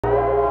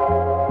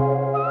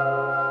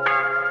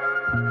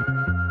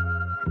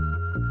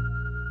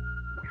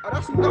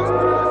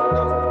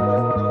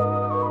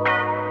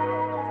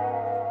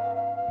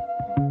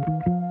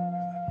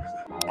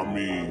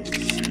mean,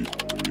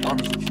 shit,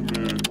 honest with you,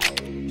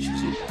 man,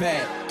 she's a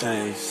bad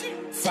things,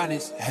 fine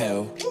as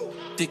hell,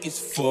 thick as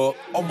fuck,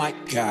 oh my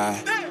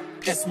god,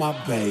 that's my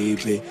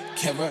baby,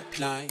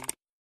 Caroline.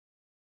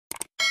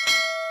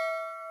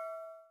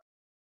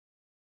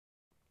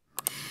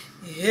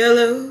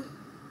 Hello,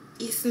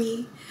 it's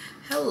me.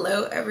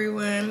 Hello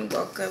everyone,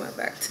 welcome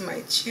back to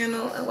my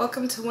channel and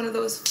welcome to one of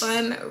those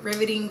fun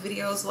riveting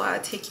videos while I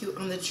take you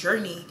on the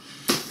journey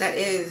that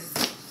is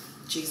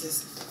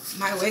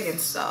my wig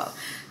install.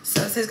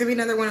 So this is gonna be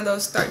another one of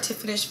those start to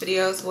finish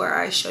videos where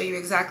I show you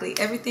exactly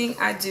everything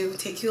I do,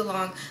 take you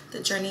along the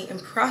journey and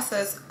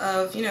process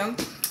of, you know,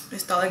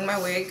 installing my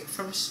wig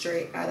from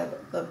straight out of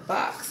the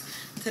box.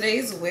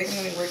 Today's wig I'm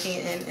gonna be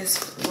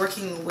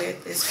working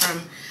with is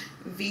from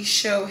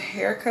Vshow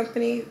hair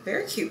company.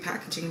 Very cute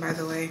packaging, by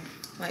the way.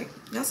 Like,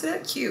 y'all see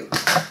that? Cute.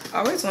 I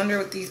always wonder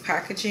with these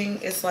packaging,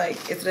 it's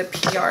like, is it a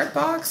PR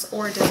box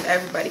or does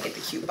everybody get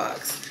the cute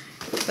box?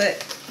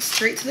 But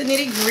straight to the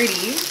nitty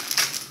gritty.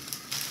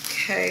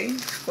 Okay,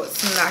 put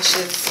some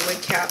lashes,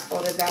 wig cap, all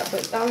of that.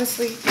 But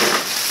honestly,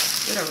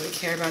 we don't really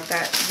care about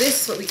that.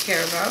 This is what we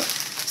care about.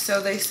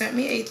 So they sent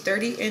me a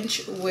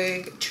 30-inch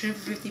wig, trimmed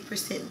for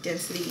 50%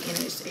 density, and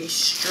it's a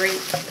straight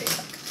wig.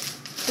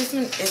 I've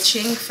been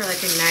itching for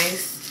like a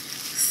nice,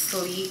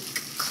 sleek,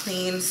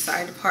 clean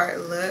side part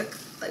look,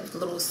 like the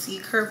little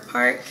C-curve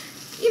part.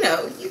 You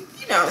know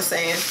what I'm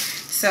saying.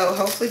 So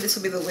hopefully this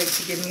will be the wig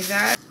to give me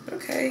that.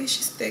 Okay,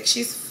 she's thick,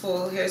 she's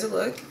full. Here's a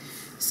look.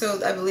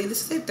 So I believe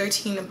this is a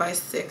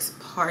 13x6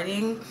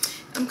 parting.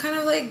 I'm kind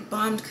of like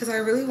bummed because I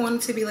really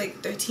want it to be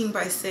like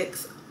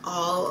 13x6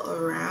 all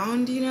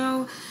around, you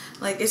know?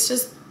 Like it's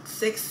just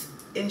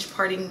 6-inch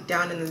parting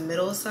down in the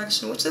middle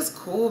section, which is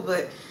cool,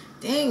 but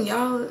dang,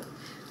 y'all,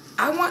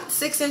 I want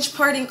 6-inch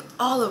parting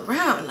all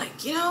around,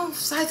 like, you know,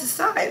 side to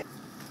side.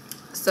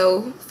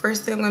 So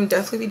first thing I'm going to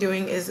definitely be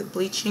doing is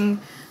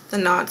bleaching the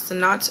knots. The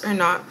knots are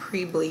not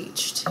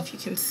pre-bleached, if you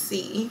can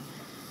see.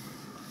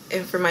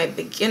 And for my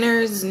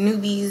beginners,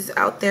 newbies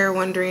out there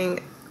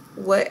wondering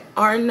what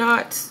are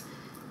knots,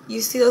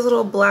 you see those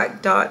little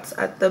black dots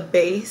at the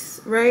base,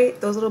 right?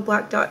 Those little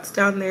black dots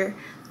down there,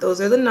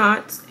 those are the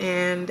knots.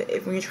 And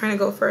if you're trying to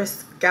go for a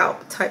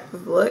scalp type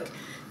of look,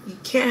 you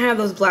can't have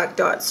those black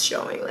dots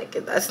showing. Like,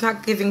 that's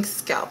not giving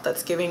scalp,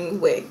 that's giving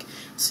wig.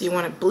 So you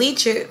want to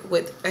bleach it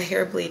with a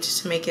hair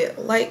bleach to make it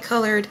light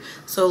colored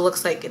so it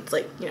looks like it's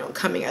like, you know,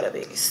 coming out of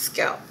a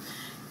scalp.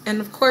 And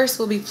of course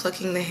we'll be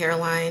plucking the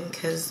hairline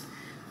because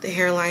the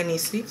hairline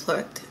needs to be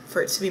plucked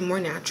for it to be more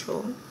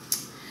natural.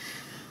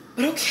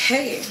 But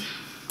okay,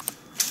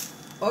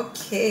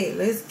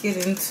 let's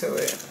get into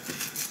it.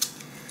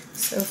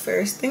 So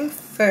first thing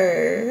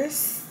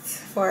first,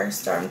 before I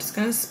start, I'm just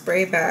gonna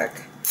spray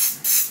back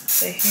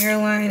the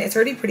hairline. It's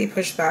already pretty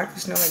pushed back.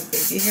 There's no like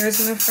baby hairs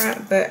in the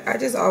front, but I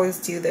just always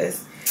do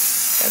this.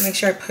 I make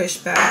sure I push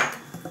back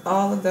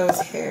all of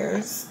those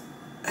hairs.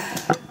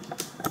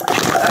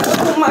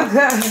 Oh my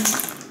god.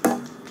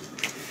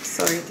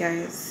 Sorry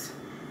guys.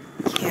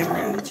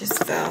 Camera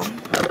just fell.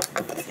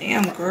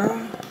 Damn,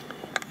 girl.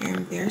 You're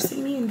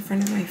embarrassing me in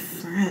front of my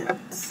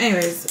friends.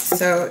 Anyways,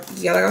 so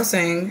yeah, like I was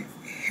saying,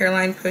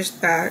 hairline pushed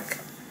back.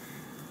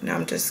 Now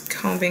I'm just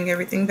combing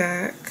everything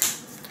back.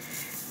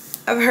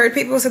 I've heard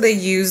people say they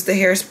use the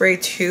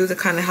hairspray too to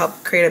kind of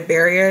help create a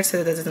barrier so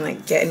that it doesn't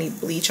like get any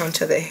bleach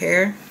onto the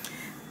hair.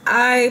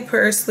 I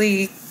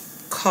personally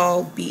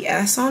call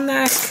BS on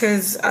that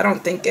because I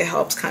don't think it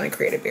helps kind of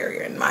create a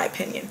barrier in my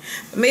opinion.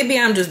 But maybe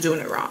I'm just doing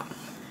it wrong.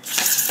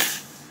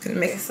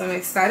 So I'm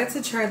excited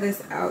to try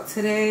this out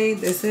today.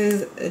 This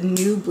is a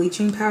new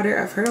bleaching powder.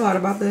 I've heard a lot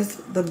about this,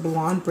 the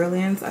Blonde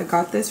Brilliance. I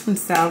got this from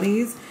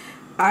Sally's.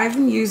 I've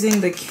been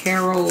using the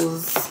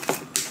Carol's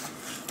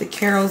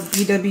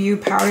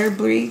BW powder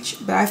bleach,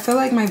 but I feel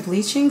like my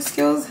bleaching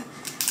skills,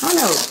 I don't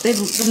know,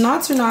 the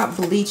knots are not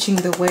bleaching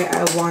the way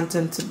I want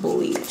them to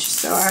bleach.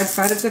 So I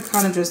decided to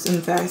kind of just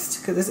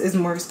invest because this is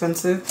more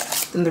expensive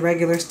than the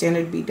regular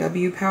standard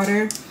BW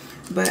powder.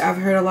 But I've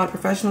heard a lot of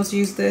professionals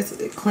use this.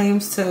 It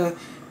claims to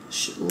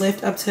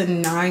lift up to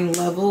 9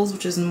 levels,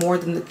 which is more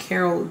than the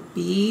Carol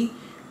B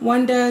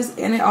one does.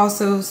 And it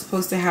also is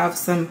supposed to have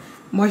some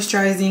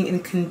moisturizing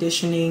and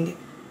conditioning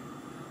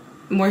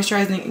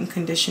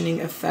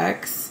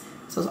effects.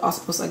 So it's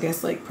also supposed to, I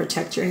guess, like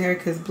protect your hair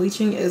because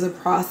bleaching is a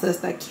process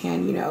that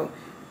can, you know,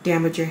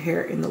 damage your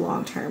hair in the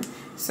long term.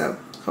 So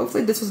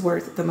hopefully this was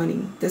worth the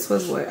money. This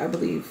was what, I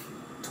believe,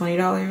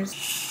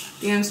 $20.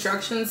 The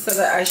instructions said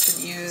that I should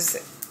use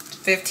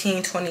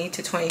 15, 20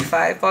 to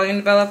 25 volume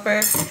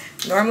developer.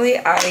 Normally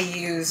I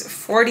use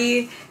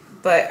 40,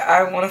 but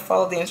I want to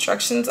follow the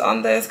instructions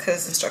on this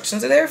because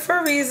instructions are there for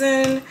a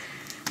reason.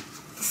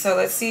 So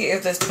let's see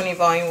if this 20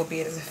 volume will be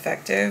as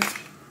effective.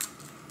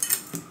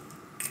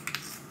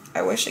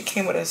 I wish it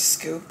came with a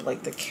scoop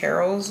like the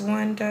Carol's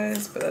one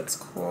does, but that's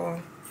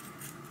cool.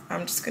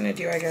 I'm just gonna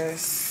do, I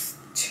guess,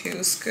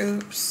 2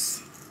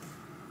 scoops.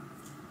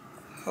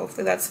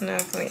 Hopefully that's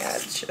enough. Let me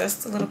add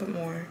just a little bit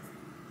more.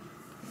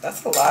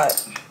 That's a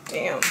lot.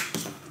 Damn.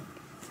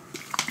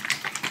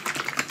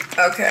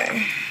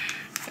 Okay.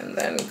 And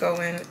then go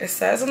in. It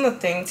says on the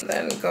thing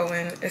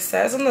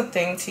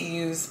to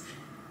use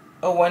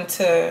a 1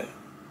 to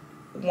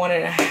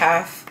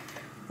 1.5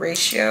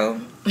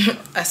 ratio.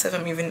 As if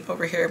I'm even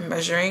over here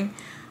measuring.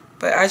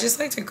 But I just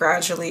like to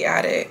gradually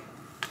add it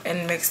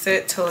and mix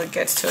it till it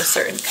gets to a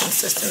certain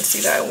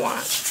consistency that I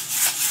want.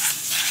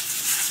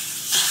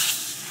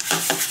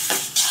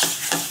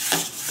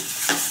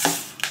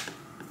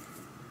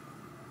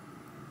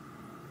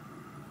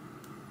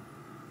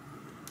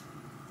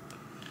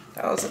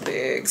 That was a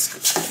big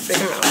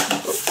amount.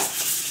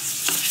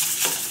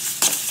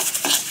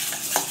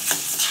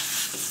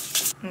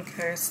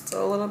 Okay,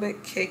 still a little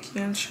bit cakey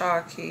and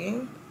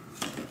chalky.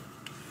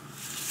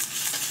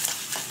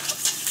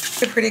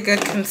 A pretty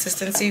good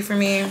consistency for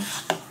me.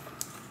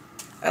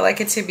 I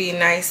like it to be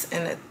nice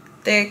and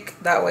thick.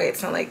 That way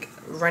it's not like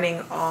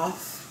running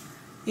off,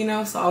 you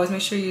know? So always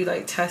make sure you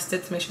like test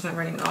it to make sure it's not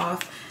running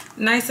off.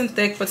 Nice and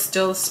thick, but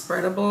still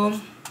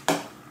spreadable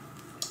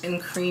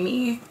and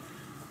creamy.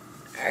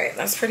 Alright,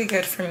 that's pretty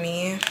good for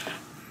me.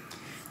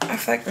 I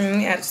feel like I'm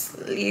gonna add just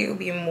a little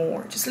bit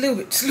more. Just a little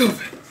bit.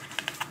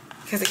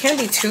 Because it can't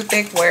be too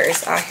thick where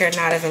it's out here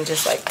not even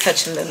just like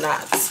touching the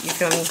knots. You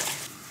feel me?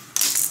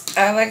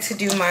 I like to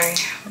do my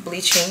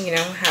bleaching, you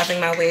know, having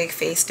my wig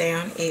face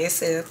down,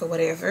 ASF or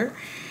whatever.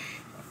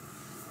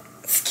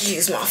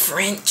 Excuse my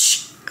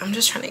French. I'm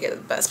just trying to get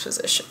the best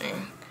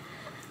positioning.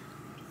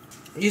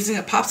 Using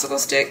a popsicle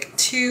stick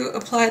to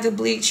apply the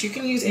bleach. You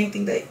can use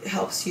anything that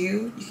helps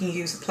you. You can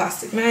use a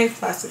plastic knife,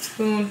 plastic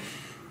spoon,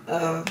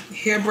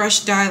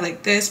 hairbrush dye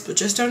like this, but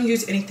just don't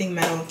use anything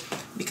metal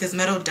because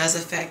metal does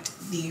affect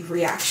the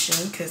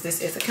reaction because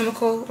this is a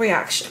chemical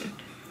reaction.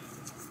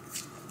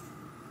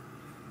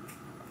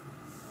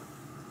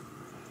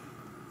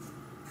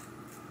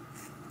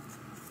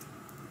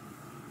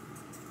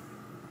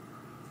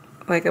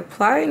 Like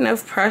apply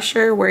enough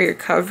pressure where you're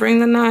covering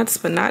the knots,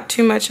 but not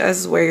too much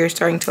as where you're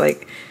starting to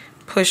like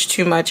push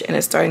too much and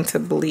it's starting to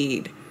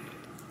bleed.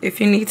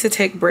 If you need to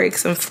take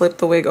breaks and flip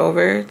the wig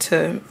over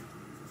to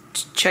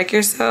check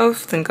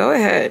yourself, then go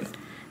ahead.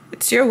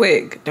 It's your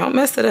wig. Don't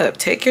mess it up.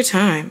 Take your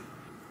time.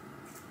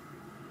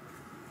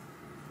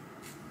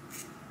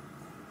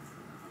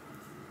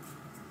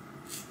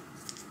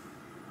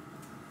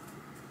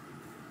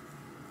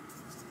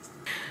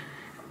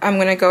 I'm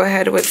gonna go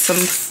ahead with some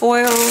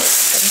foil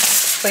and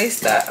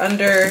place that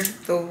under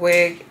the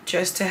wig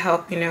just to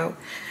help, you know,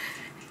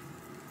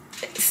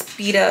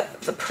 speed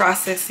up the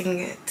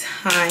processing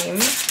time,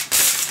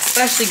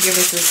 especially given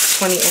this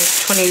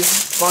 20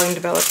 volume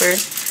developer.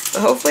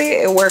 But hopefully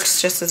it works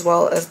just as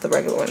well as the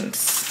regular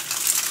ones.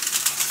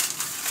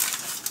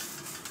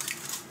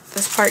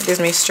 This part gives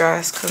me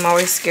stress because I'm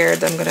always scared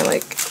that I'm gonna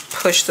like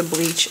push the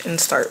bleach and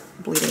start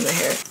bleeding the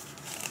hair.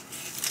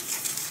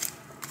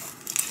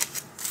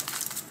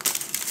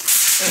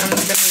 And I'm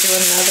gonna do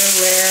another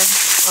layer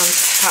on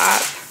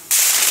top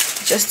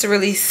just to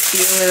really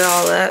seal it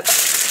all up.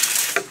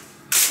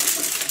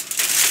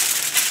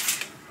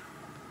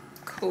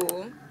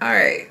 Cool.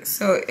 Alright,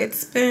 so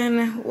it's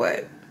been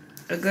what,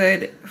 a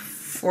good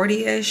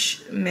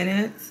 40-ish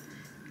minutes.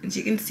 As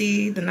you can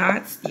see, the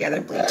knots, yeah,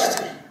 they're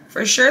bleached.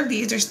 For sure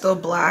these are still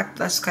black.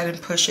 Let's kind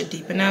of push it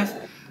deep enough.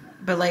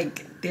 But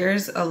like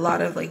there's a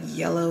lot of like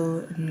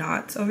yellow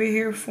knots over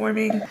here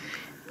forming.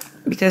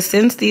 Because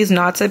since these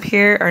knots up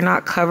here are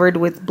not covered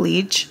with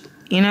bleach,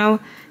 you know,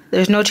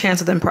 there's no chance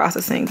of them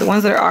processing. The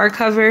ones that are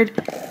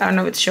covered, I don't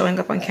know if it's showing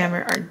up on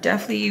camera, are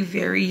definitely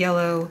very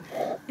yellow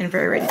and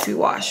very ready to be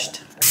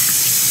washed.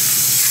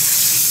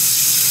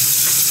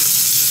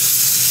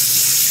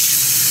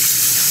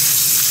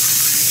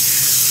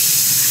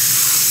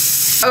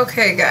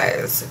 Okay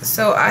guys,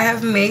 so I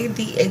have made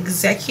the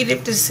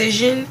executive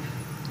decision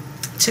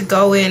to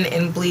go in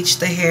and bleach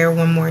the hair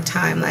one more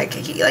time. Like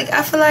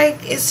I feel like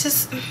it's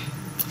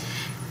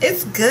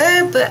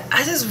good, but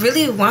I just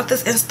really want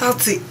this install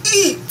to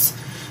eat.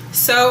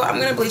 So I'm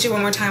gonna bleach it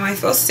one more time. I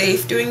feel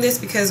safe doing this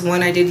because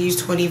one, I did use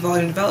 20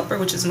 volume developer,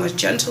 which is much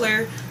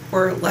gentler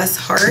or less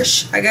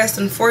harsh, I guess,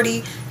 than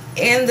 40.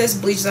 And this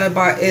bleach that I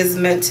bought is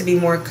meant to be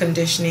more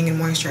conditioning and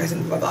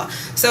moisturizing, blah blah.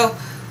 So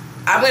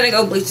I'm gonna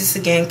go bleach this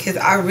again because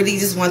I really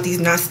just want these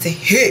knots to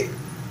hit.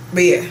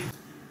 But yeah.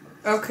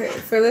 Okay,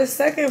 for the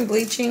second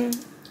bleaching,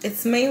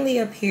 it's mainly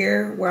up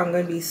here where I'm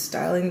going to be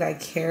styling that I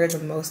care the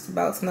most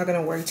about. So I'm not going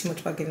to worry too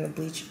much about getting the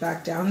bleach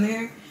back down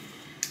there.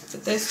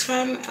 But this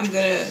time, I'm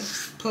going to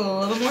put a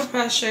little more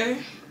pressure.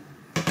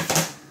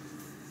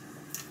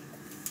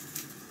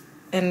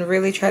 And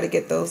really try to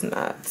get those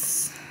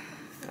knots.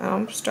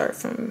 I'll start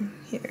from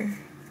here.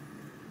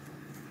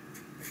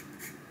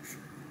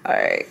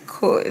 Alright,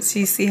 cool. So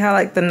you see how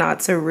like the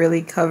knots are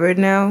really covered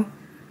now?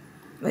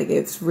 Like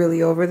it's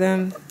really over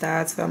them.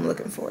 That's what I'm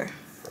looking for.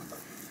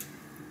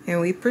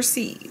 And we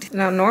proceed.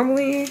 Now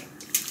normally,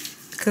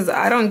 because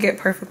I don't get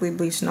perfectly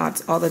bleached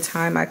knots all the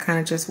time, I kind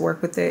of just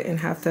work with it and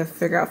have to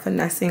figure out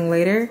finessing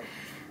later.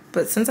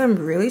 But since I'm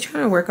really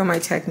trying to work on my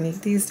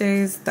technique these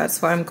days,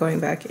 that's why I'm going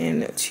back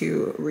in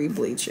to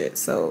re-bleach it.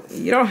 So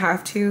you don't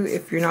have to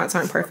if your knots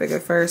aren't perfect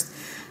at first.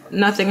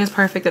 Nothing is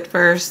perfect at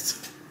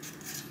first.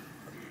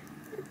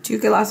 Do you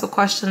get lots of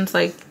questions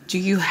like, do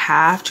you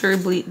have to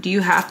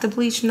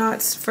bleach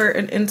knots for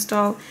an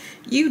install?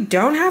 You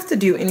don't have to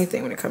do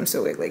anything when it comes to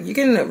a wig. Like, you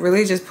can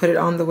really just put it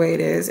on the way it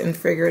is and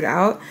figure it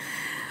out.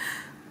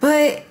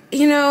 But,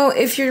 you know,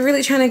 if you're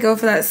really trying to go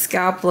for that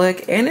scalp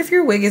look, and if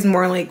your wig is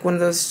more like one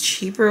of those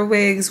cheaper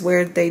wigs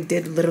where they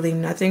did literally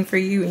nothing for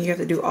you and you have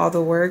to do all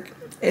the work,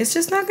 it's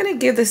just not going to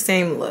give the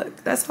same look.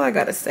 That's all I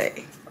got to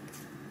say.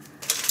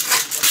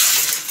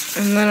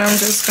 And then I'm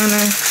just going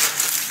to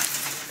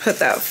put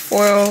that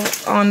foil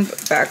on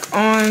back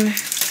on.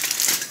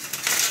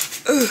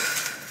 Ugh.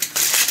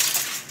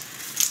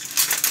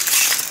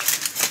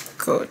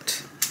 Good.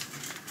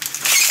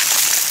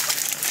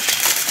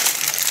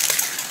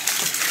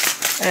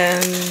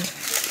 And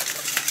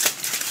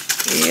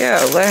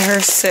yeah, let her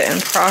sit and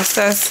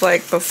process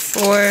like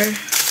before.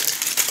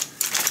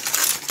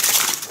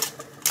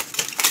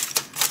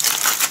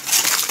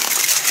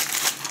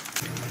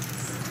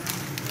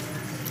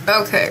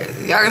 Okay,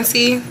 y'all can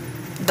see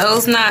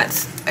those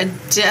knots are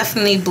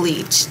definitely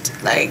bleached,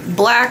 like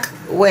black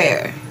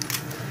wear.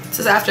 This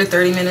is after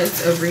 30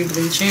 minutes of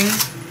re-bleaching.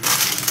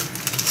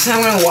 So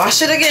I'm gonna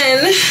wash it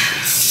again.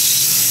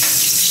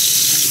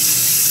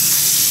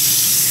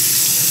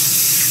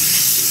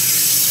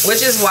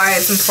 Which is why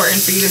it's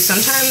important for you to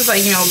sometimes,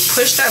 like, you know,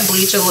 push that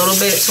bleach a little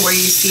bit to where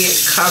you see it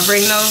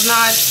covering those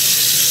knots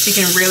so you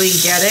can really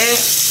get it.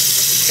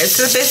 It's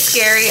a bit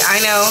scary, I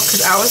know,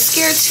 because I was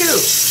scared too.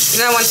 You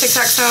know that one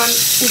TikTok song?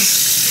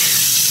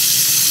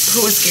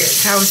 Who was scared?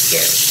 I was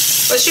scared.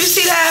 But you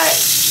see that?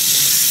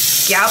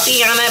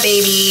 Scalpiana,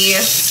 baby.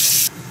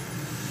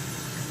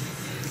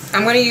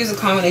 I'm going to use a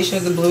combination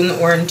of the blue and the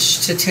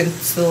orange to tint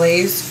the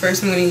lace.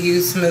 First, I'm going to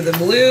use some of the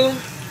blue,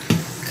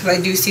 because I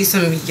do see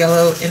some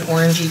yellow and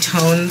orangey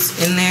tones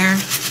in there.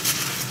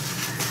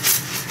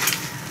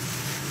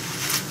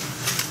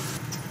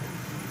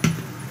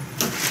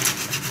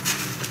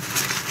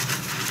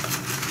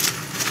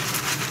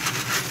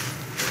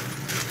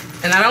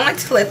 And I don't like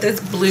to let this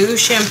blue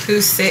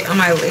shampoo sit on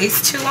my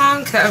lace too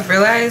long, because I've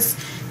realized,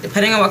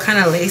 depending on what kind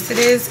of lace it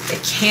is,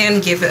 it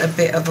can give it a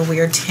bit of a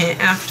weird tint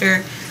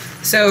after.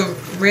 So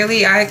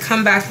really, I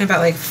come back in about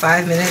like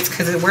 5 minutes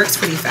because it works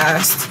pretty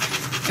fast,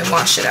 and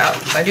wash it out.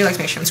 But I do like to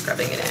make sure I'm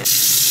scrubbing it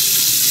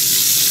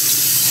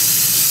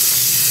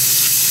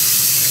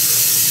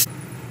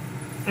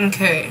in.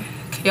 Okay,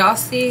 can y'all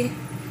see?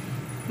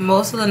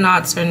 Most of the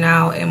knots are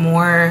now a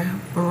more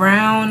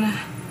brown,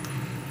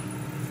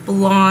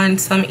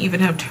 blonde. Some even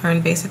have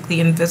turned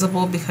basically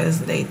invisible because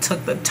they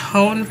took the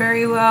tone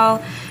very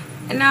well.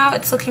 And now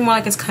it's looking more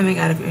like it's coming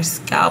out of your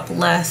scalp,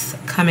 less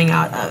coming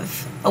out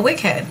of a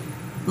wig head.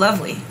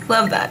 Lovely,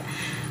 love that.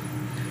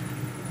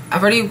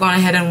 I've already gone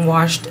ahead and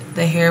washed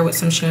the hair with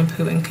some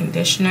shampoo and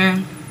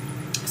conditioner.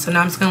 So now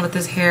I'm just gonna let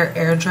this hair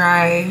air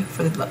dry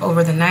for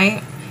over the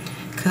night,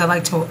 because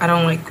I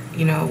don't like,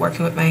 you know,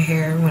 working with my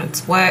hair when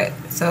it's wet.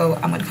 So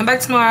I'm gonna come back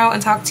tomorrow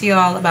and talk to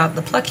y'all about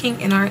the plucking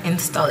in our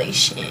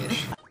installation.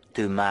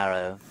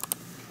 Tomorrow.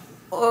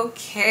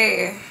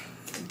 Okay,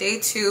 day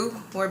 2,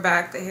 we're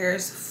back. The hair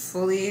is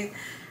fully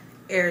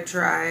air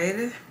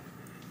dried,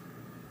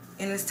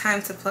 and it's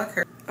time to pluck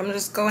her. I'm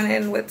just going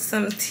in with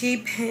some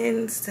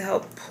T-pins to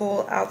help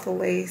pull out the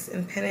lace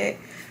and pin it.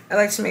 I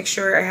like to make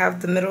sure I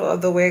have the middle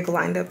of the wig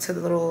lined up to the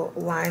little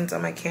lines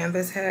on my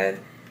canvas head.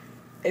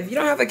 If you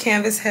don't have a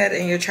canvas head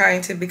and you're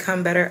trying to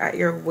become better at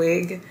your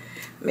wig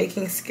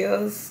making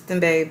skills, then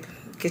babe,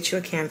 get you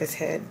a canvas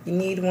head. You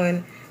need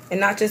one,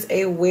 and not just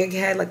a wig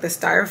head like the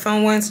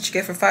styrofoam ones that you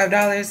get for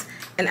 $5,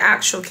 an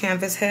actual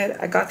canvas head.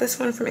 I got this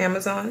one from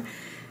Amazon.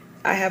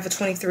 I have a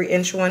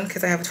 23-inch one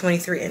because I have a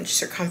 23-inch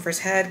circumference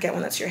head. Get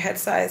one that's your head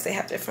size. They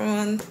have different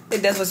ones.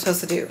 It does what it's supposed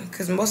to do,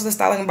 because most of the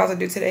styling I'm about to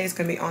do today is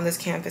going to be on this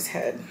canvas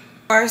head.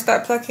 Before I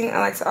start plucking, I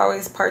like to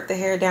always part the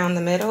hair down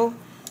the middle.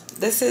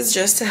 This is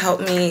just to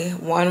help me,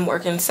 1,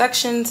 work in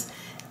sections,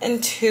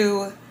 and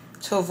 2,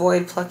 to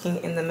avoid plucking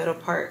in the middle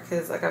part,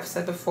 because like I've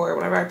said before,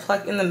 whenever I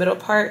pluck in the middle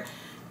part,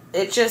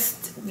 it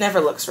just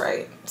never looks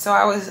right. So I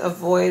always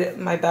avoid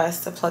my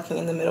best of plucking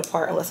in the middle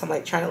part unless I'm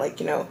like trying to, like,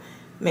 you know,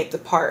 make the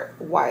part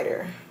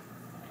wider.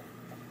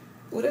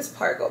 Ooh, this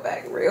part go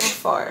back real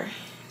far.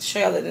 Show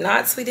y'all the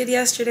knots we did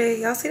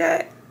yesterday. Y'all see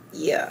that?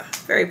 Yeah,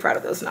 very proud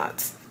of those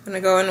knots. I'm gonna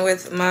go in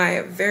with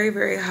my very,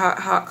 very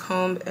hot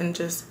comb and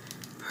just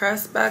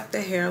press back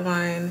the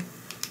hairline.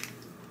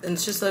 And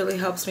it just literally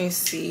helps me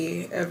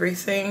see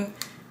everything.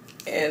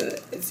 And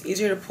it's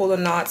easier to pull the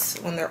knots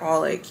when they're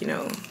all, like, you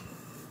know,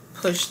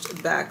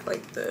 pushed back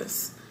like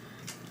this.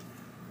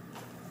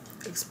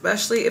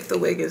 Especially if the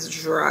wig is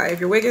dry. If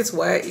your wig is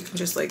wet, you can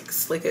just like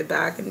slick it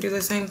back and do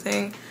the same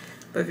thing.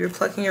 But if you're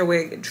plucking your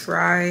wig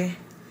dry,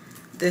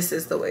 this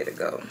is the way to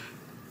go.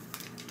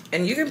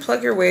 And you can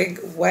pluck your wig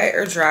wet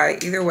or dry,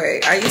 either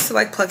way. I used to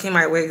like plucking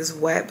my wigs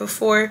wet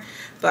before,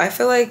 but I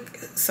feel like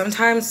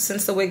sometimes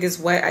since the wig is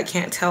wet, I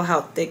can't tell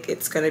how thick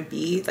it's gonna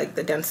be, like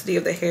the density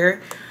of the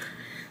hair.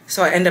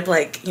 So I end up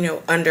like, you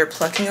know, under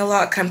plucking a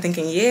lot. I'm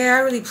thinking, yeah, I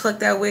really plucked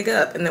that wig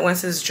up. And then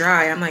once it's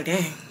dry, I'm like,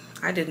 dang,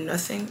 I did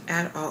nothing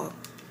at all.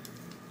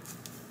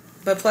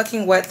 But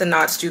plucking wet, the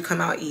knots do come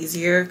out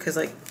easier because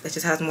like it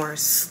just has more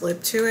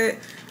slip to it.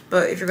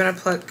 But if you're gonna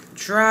pluck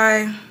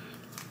dry,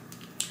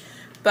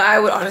 but I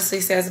would honestly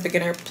say as a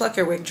beginner, pluck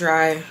your wig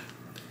dry.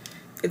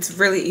 It's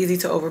really easy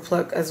to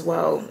overpluck as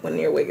well when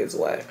your wig is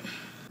wet.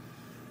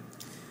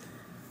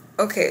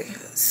 Okay,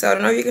 so I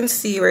don't know if you can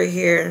see right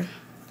here.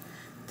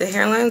 The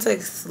hairline's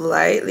like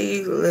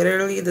slightly,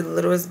 literally the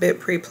littlest bit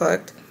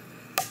pre-plucked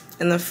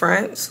in the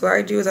front. So what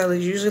I do is I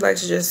usually like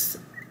to just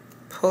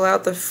pull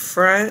out the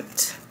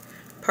front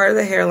part of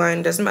the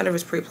hairline. Doesn't matter if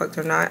it's pre-plucked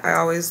or not. I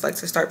always like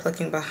to start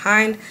plucking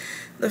behind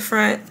the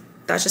front.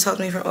 That just helps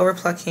me from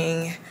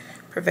overplucking,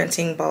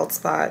 preventing bald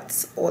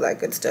spots, all that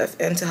good stuff,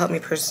 and to help me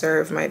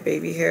preserve my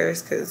baby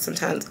hairs because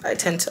sometimes I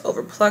tend to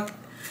overpluck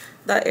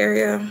that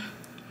area.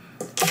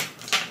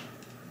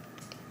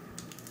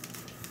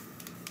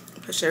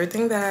 Push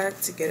everything back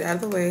to get it out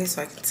of the way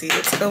so I can see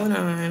what's going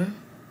on.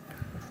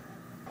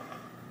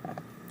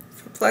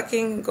 For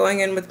plucking, going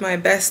in with my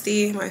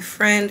bestie, my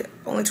friend,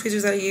 only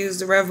tweezers I use,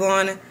 the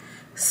Revlon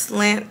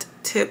Slant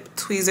tip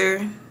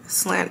tweezer,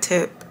 slant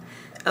tip.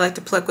 I like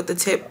to pluck with the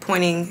tip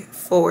pointing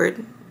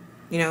forward,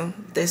 you know,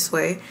 this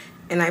way,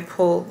 and I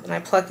pull and I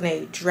pluck in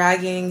a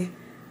dragging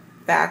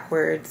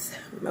backwards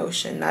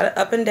motion, not an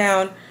up and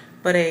down,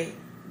 but a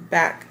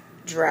back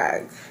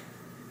drag.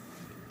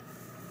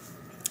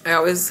 I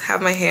always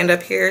have my hand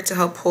up here to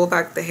help pull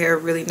back the hair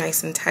really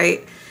nice and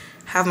tight.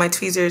 Have my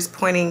tweezers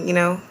pointing, you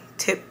know,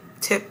 tip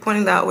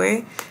pointing that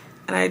way.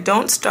 And I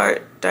don't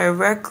start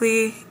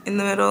directly in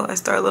the middle. I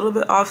start a little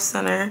bit off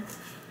center.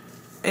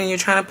 And you're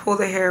trying to pull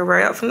the hair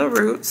right out from the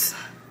roots.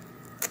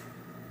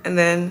 And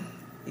then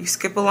you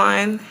skip a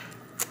line,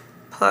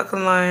 pluck a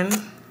line,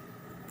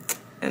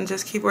 and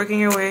just keep working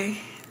your way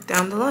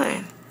down the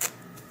line.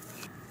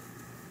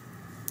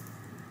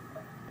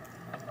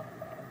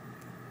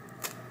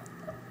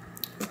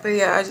 But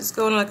yeah, I just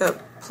go in like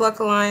a pluck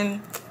a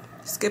line,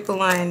 skip a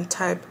line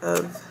type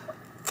of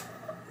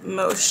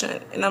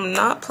motion. And I'm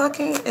not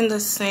plucking in the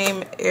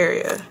same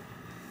area.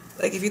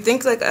 Like if you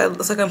think like it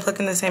looks like I'm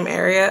plucking the same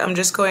area, I'm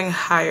just going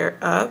higher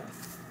up.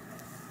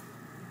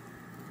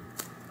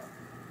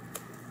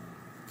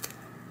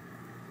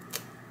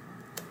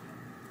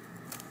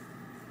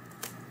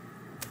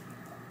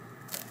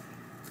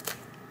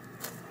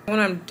 When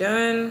I'm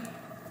done,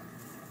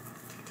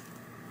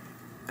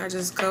 I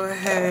just go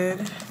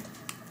ahead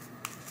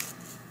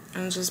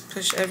and just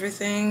push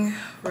everything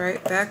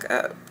right back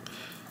up.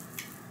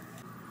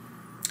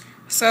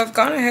 So I've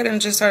gone ahead and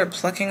just started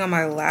plucking on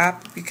my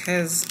lap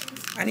because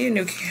I need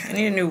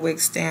a new wig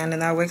stand,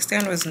 and that wig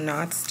stand was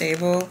not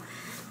stable,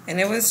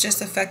 and it was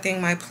just affecting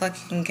my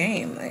plucking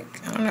game.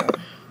 Like, I don't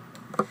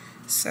know.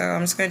 So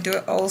I'm just gonna do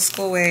it old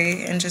school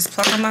way and just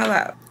pluck on my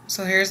lap.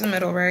 So here's the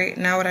middle, right?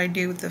 Now what I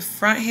do with the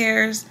front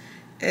hairs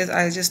is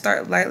I just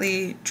start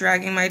lightly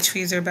dragging my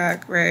tweezer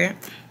back, right?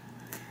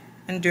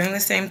 And doing the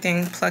same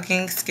thing,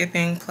 plucking,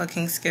 skipping,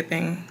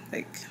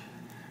 like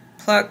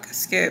pluck,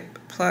 skip,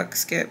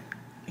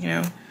 you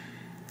know.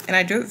 And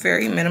I do it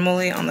very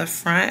minimally on the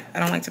front. I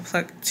don't like to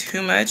pluck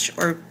too much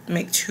or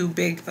make too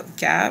big of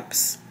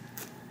gaps.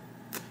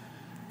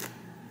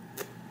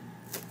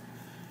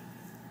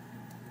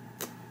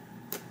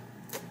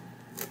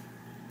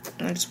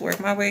 And I just work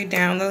my way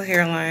down the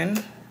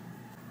hairline.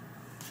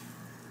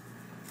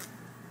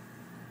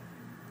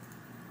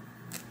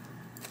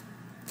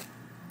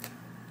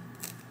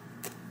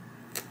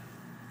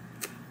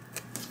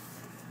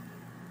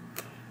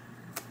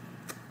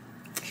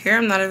 Here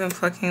I'm not even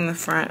plucking in the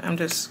front, I'm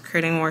just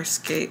creating more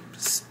escape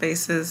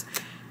spaces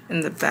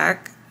in the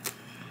back.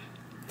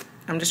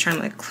 I'm just trying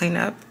to like clean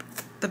up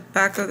the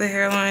back of the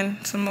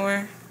hairline some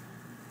more.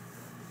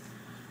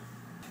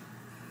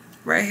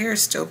 Right here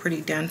is still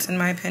pretty dense in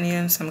my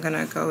opinion, so I'm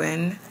gonna go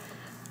in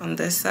on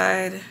this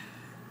side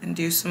and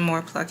do some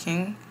more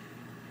plucking,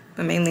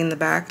 but mainly in the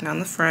back, not in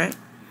the front.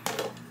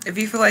 If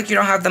you feel like you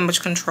don't have that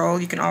much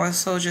control, you can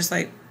also just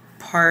like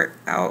part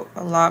out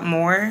a lot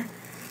more.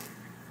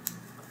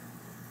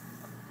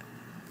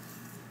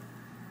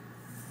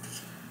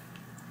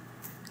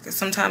 Because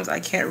sometimes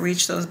I can't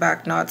reach those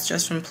back knots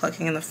just from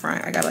plucking in the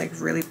front. I gotta like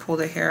really pull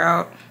the hair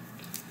out.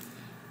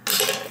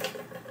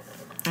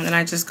 And then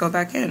I just go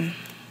back in.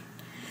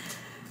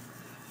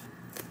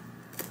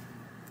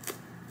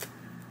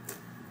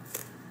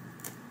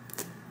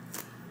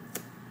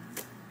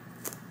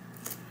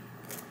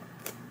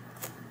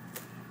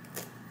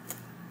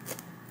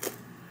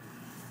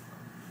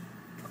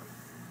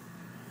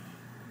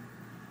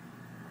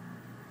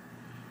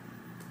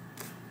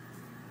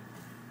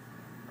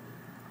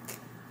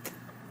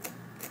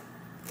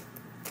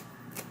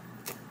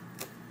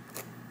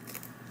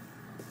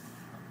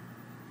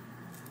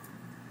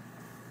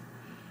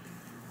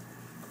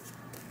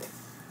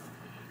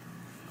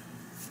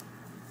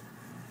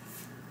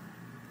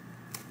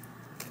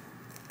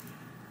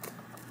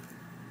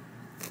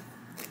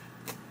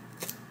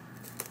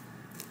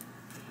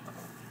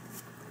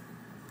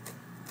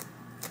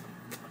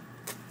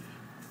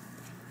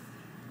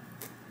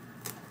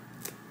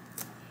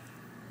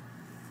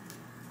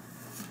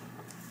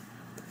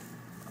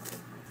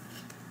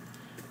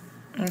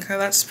 Okay,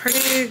 that's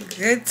pretty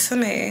good to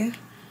me.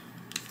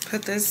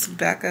 Put this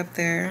back up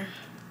there.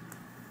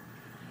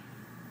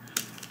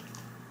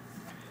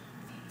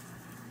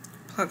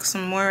 Pluck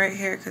some more right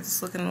here because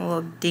it's looking a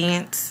little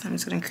dense. I'm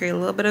just going to create a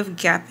little bit of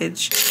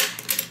gappage.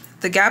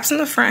 The gaps in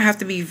the front have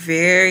to be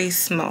very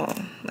small.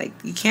 Like,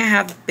 you can't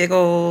have big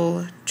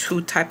old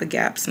two type of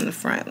gaps in the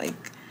front.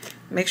 Like,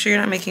 make sure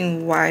you're not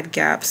making wide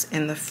gaps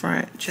in the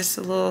front. Just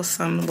a little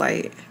some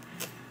light.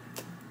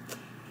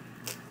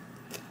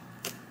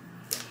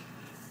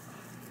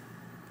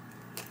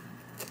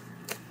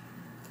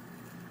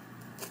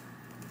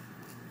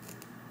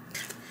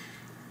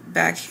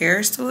 Back here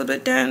is still a little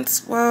bit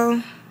dense.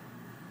 Well,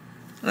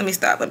 let me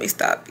stop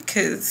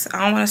because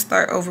I don't want to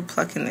start over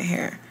plucking the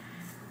hair.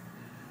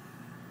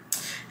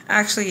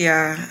 Actually,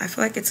 yeah, I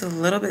feel like it's a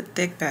little bit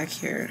thick back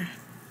here.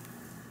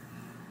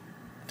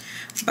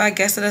 But I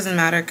guess it doesn't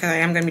matter because I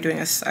am going to be doing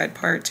a side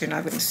part, so you're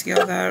not going to see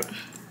all that.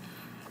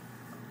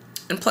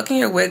 And plucking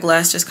your wig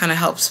less just kind of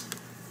helps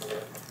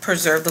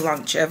preserve the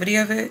longevity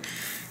of it,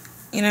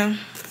 you know?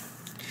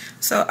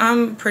 So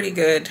I'm pretty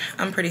good.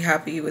 I'm pretty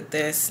happy with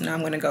this. Now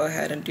I'm going to go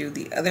ahead and do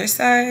the other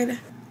side.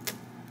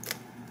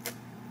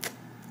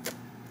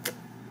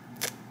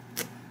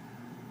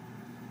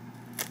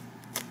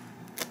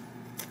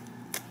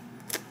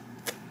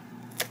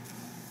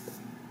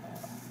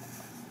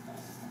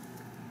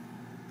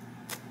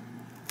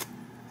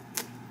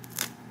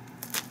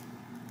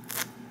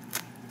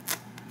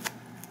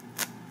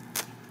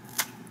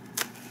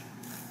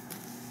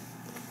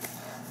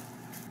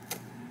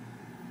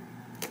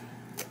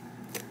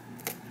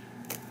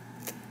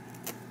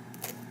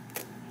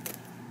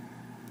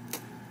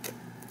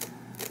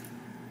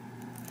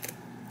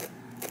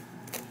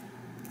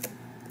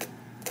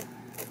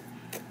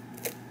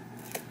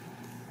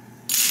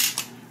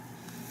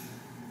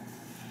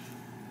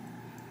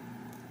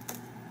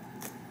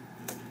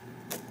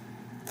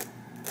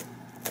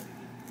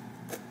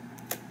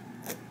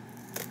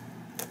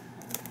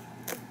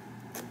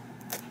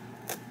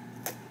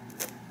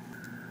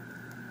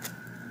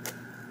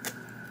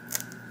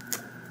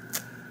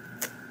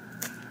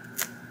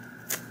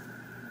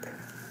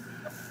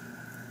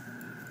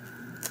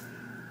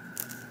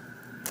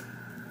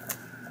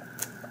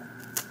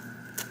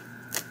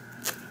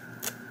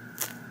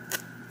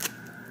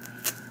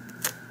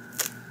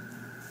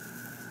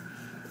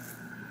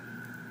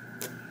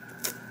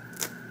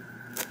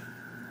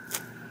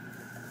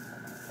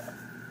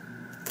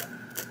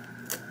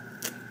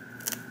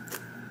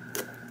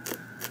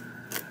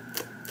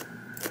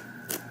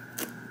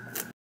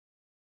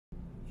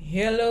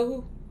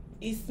 Hello,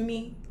 it's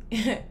me.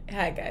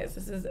 Hi guys,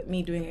 this is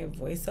me doing a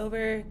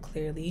voiceover,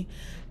 clearly,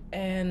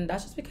 and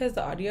that's just because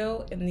the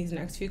audio in these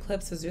next few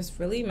clips was just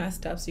really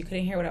messed up, so you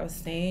couldn't hear what I was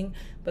saying.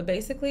 But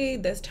basically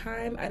this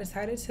time I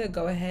decided to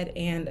go ahead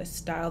and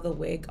style the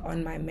wig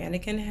on my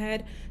mannequin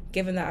head,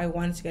 given that I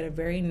wanted to get a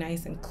very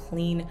nice and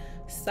clean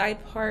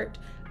side part.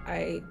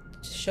 I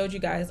showed you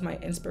guys my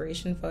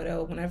inspiration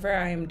photo. Whenever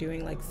I am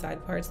doing like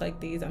side parts like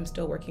these, I'm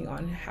still working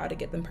on how to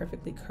get them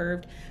perfectly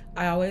curved.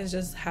 I always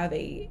just have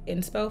a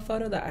inspo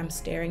photo that I'm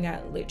staring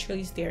at,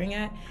 literally staring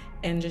at,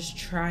 and just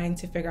trying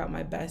to figure out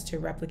my best to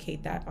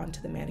replicate that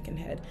onto the mannequin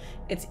head.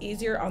 It's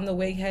easier on the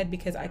wig head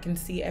because I can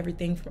see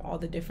everything from all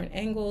the different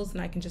angles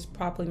and I can just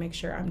properly make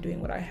sure I'm doing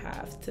what I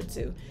have to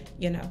do,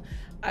 you know.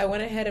 I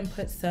went ahead and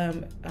put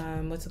some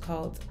what's it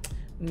called,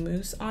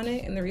 mousse on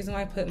it, and the reason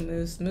why I put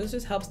mousse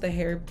just helps the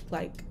hair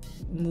like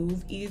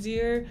move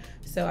easier,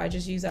 so I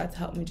just use that to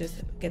help me just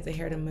get the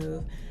hair to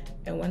move.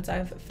 And once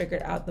I've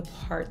figured out the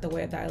part the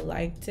way that I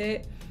liked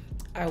it,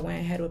 I went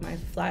ahead with my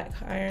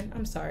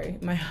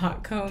my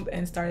hot comb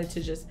and started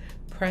to just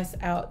press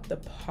out the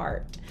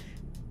part.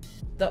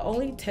 The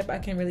only tip I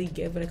can really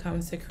give when it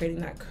comes to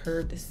creating that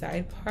curved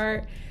side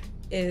part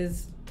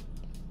is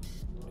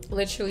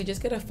literally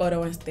just get a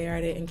photo and stare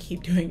at it and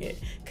keep doing it,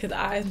 because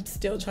I'm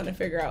still trying to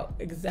figure out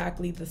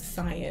exactly the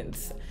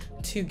science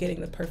to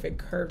getting the perfect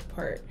curved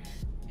part.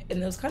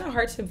 And it was kind of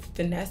hard to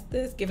finesse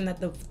this given that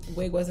the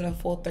wig wasn't a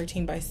full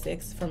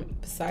 13x6 from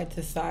side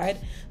to side,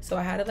 so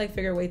I had to like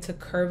figure a way to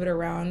curve it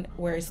around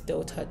where it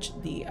still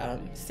touched the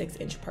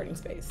 6-inch parting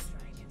space.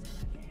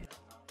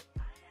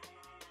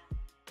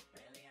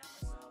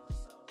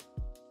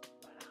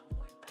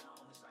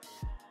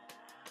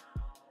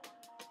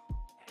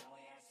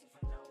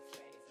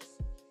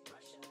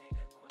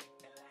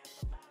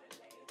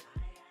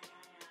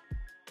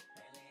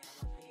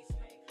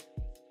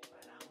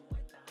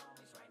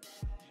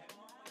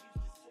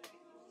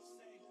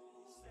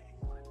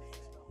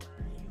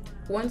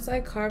 Once I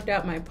carved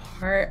out my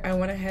part, I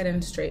went ahead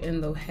and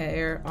straightened the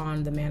hair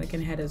on the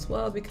mannequin head as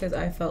well, because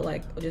I felt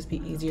like it would just be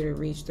easier to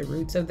reach the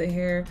roots of the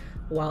hair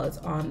while it's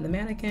on the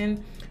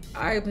mannequin.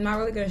 I'm not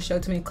really going to show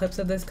too many clips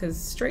of this because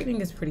straightening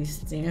is pretty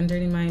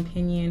standard in my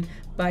opinion,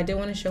 but I did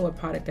want to show what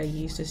product I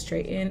used to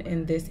straighten,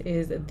 and this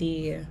is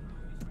the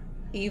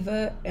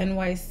Eva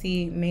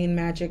NYC Main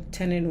Magic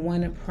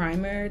 10-in-1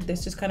 primer.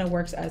 This just kind of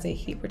works as a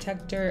heat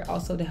protector,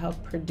 also to help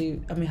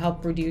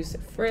reduce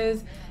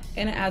frizz,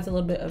 and it adds a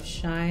little bit of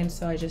shine.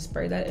 So I just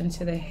spray that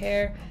into the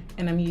hair,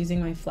 and I'm using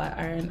my flat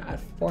iron at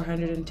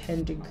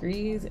 410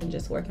 degrees and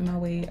just working my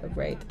way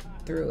right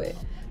through it.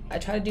 I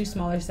try to do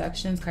smaller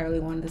sections because I really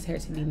wanted this hair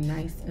to be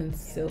nice and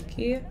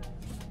silky.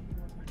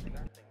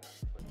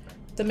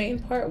 The main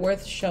part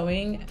worth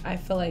showing, I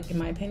feel like, in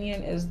my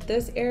opinion, is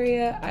this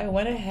area. I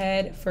went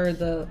ahead for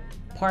the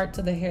parts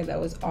of the hair that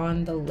was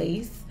on the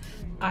lace.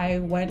 I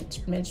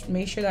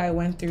made sure that I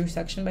went through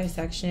section by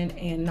section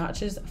and not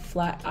just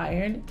flat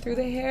iron through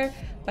the hair,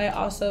 but I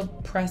also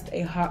pressed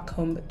a hot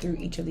comb through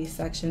each of these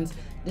sections.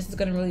 This is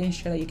going to really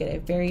ensure that you get a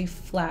very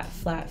flat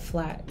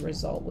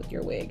result with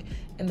your wig.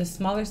 And the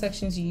smaller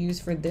sections you use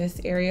for this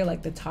area,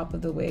 like the top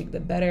of the wig, the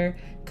better,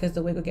 because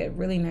the wig will get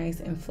really nice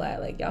and flat.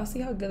 Like, y'all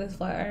see how good this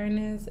flat iron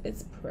is?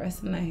 It's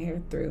pressing that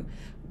hair through.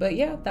 But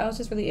yeah, that was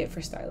just really it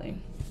for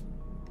styling.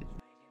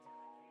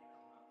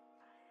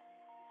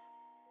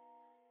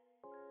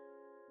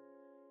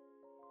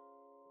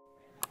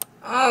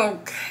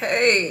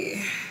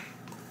 Okay,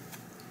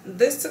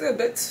 this took a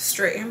bit to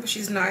straighten, but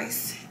she's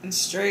nice and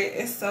straight.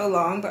 It's so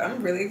long, but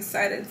I'm really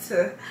excited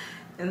to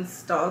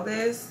install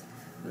this.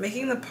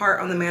 Making the part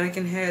on the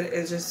mannequin head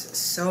is just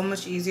so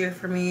much easier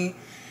for me,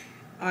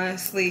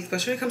 honestly,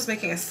 especially when it comes to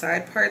making a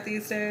side part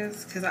these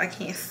days, because I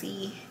can't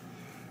see.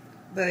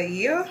 But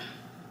yeah,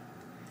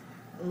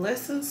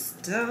 let's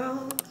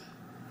install.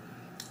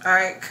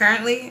 Alright,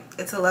 currently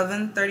it's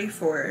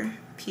 11:34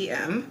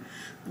 p.m.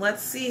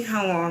 Let's see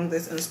how long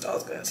this install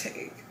is going to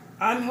take.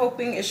 I'm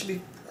hoping it should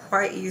be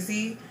quite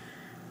easy.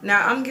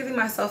 Now I'm giving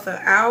myself an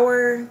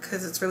hour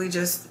because it's really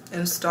just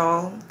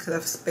install, because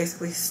I've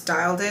basically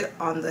styled it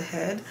on the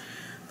head.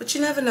 But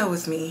you never know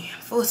with me,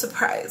 full of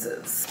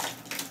surprises.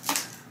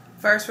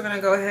 First, we're going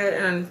to go ahead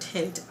and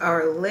untint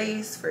our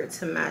lace for it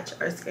to match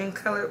our skin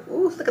color.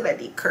 Ooh, look at that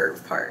deep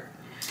curve part.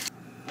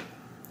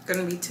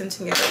 Going to be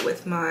tinting it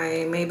with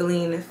my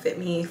Maybelline Fit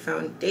Me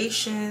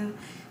foundation,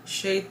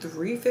 shade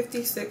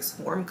 356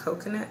 Warm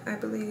Coconut, I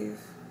believe.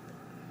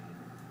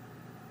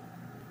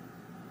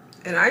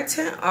 And I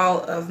tint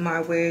all of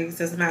my wigs,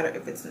 doesn't matter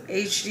if it's an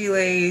HD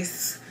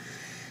lace,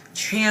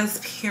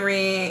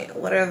 transparent,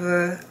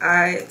 whatever,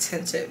 I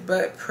tint it.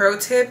 But pro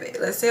tip,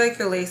 let's say like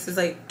your lace is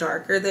like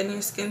darker than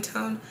your skin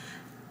tone,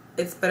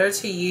 it's better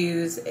to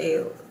use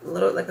a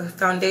little, like a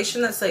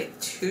foundation that's like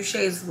 2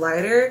 shades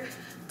lighter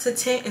to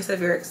tint instead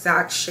of your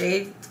exact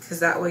shade, because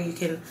that way you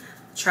can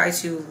try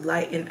to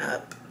lighten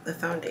up the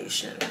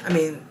foundation,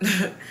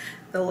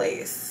 the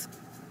lace.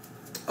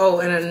 Oh,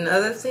 and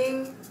another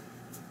thing,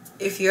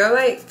 if you're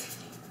like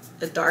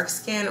a dark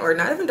skin, or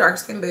not even dark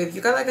skin, but if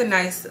you got like a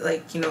nice,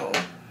 like, you know,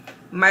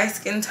 my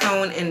skin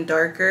tone and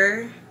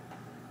darker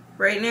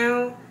right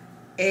now,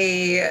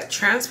 a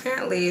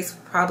transparent lace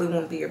probably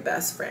won't be your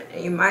best friend,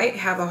 and you might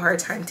have a hard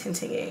time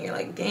tinting it and you're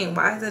like, dang,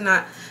 why is it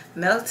not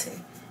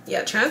melting?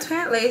 Yeah,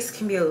 transparent lace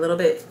can be a little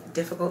bit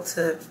difficult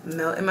to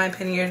melt, in my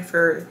opinion,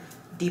 for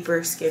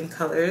deeper skin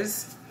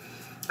colors.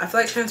 I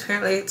feel like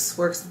transparent lace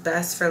works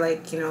best for,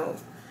 like, you know,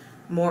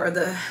 more of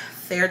the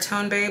fair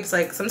tone babes.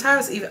 Like,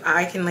 sometimes even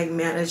I can like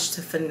manage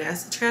to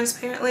finesse the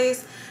transparent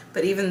lace,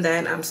 but even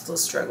then I'm still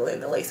struggling.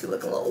 The lace be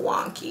looking a little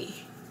wonky.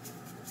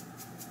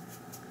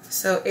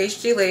 So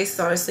HD lace is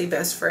honestly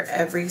best for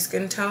every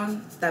skin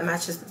tone. That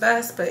matches the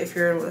best, but if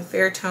you're in a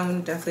fair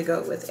tone, definitely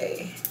go with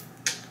a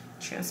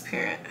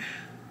transparent.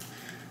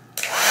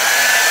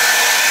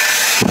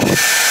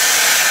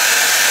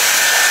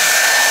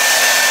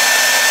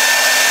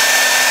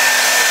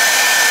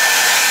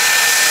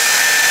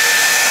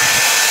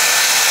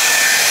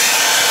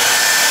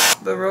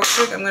 But real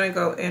quick, I'm gonna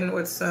go in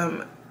with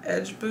some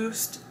edge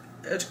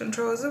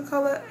control, is it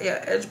called that?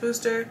 Yeah, edge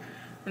booster,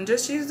 and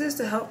just use this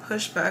to help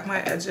push back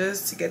my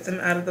edges to get them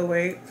out of the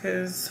way,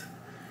 because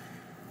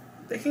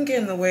they can get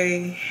in the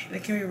way and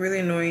it can be really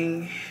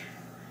annoying,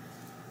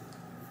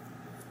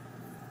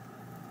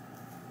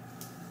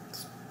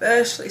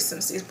 especially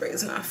since these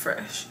braids are not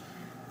fresh.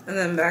 And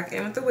then back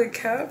in with the wig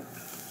cap,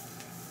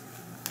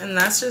 and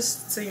that's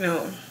just to, you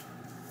know,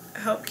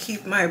 help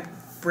keep my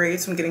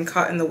braids from getting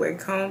caught in the wig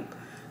comb.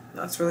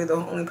 That's really the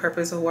only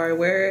purpose of why I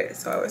wear it.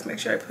 So I always make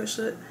sure I push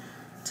it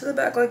to the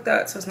back like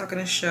that, so it's not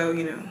going to show,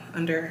 you know,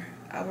 under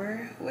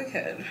our wig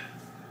head.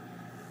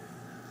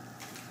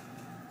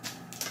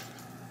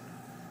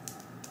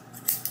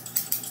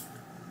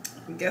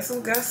 Guess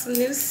we got some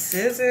new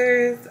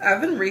scissors.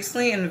 I've been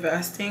recently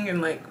investing in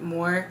like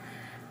more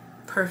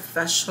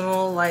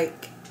professional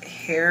like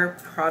hair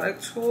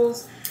product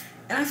tools,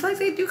 and I feel like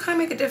they do kind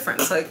of make a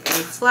difference. Like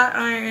in flat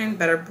iron,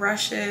 better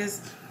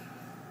brushes.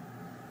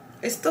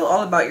 It's still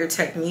all about your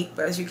technique,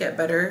 but as you get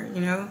better, you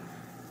know,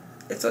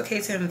 it's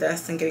okay to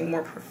invest in getting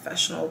more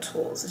professional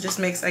tools. It just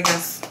makes, I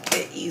guess,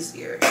 it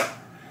easier,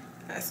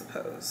 I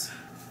suppose.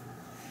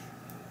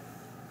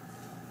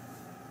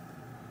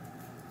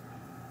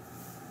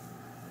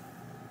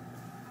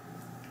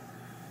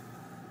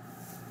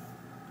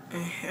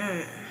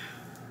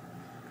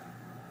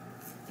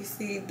 You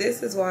see,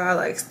 this is why I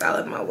like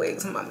styling my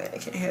wigs on my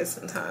mannequin head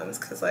sometimes,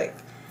 because like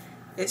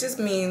it just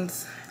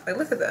means, like,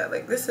 look at that,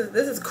 like this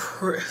is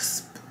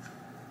crisp.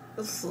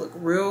 This look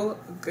real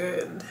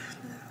good.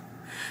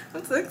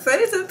 I'm so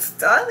excited to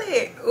install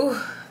it. Ooh,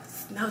 it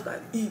smells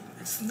like eat. I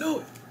just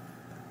know it.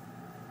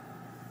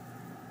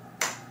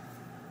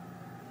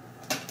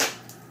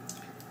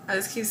 I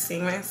just keep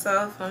seeing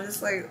myself. I'm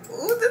just like,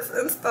 ooh, this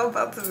install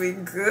about to be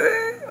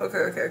good.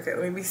 Okay.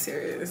 Let me be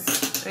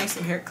serious. I need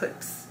some hair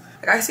clips.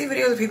 Like, I see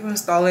videos of people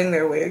installing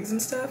their wigs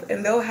and stuff,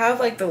 and they'll have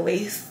like the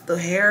lace, the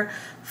hair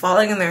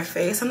falling in their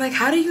face. I'm like,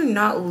 how do you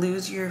not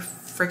lose your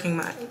freaking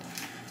mind?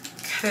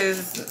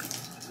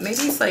 Because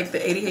maybe it's like the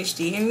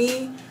ADHD in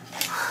me.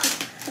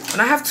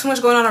 When I have too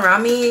much going on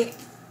around me,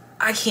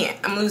 I can't.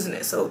 I'm losing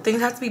it. So things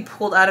have to be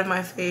pulled out of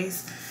my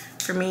face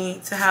for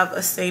me to have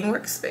a sane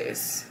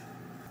workspace.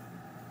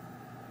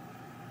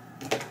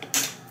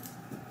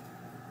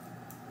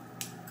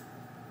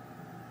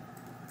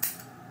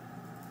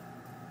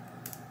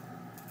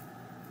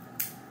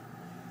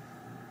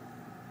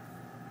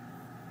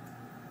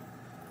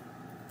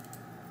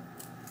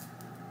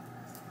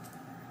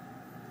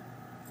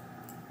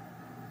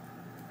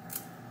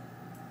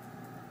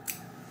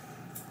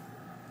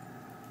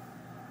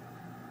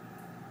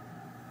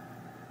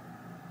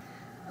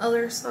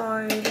 Other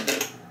side.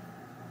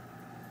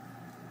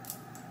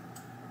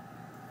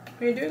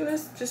 When you're doing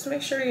this, just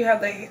make sure you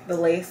have the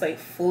lace like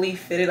fully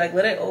fitted. Like,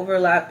 let it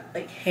overlap,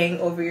 like hang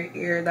over your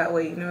ear. That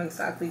way you know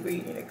exactly where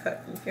you need to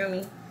cut. You feel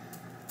me?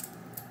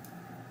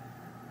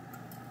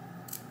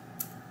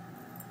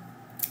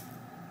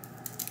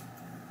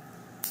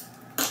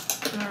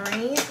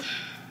 Alright.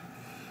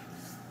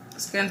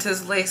 Let's get into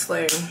this lace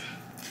laying.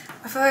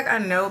 I feel like I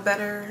know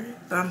better,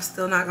 but I'm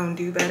still not gonna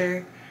do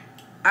better.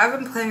 I've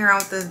been playing around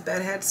with this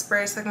bedhead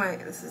spray. It's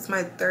like this is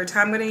my third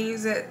time I'm gonna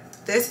use it.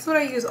 This is what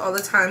I use all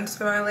the time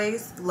for my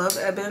lace. Love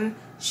Ebin.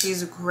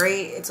 She's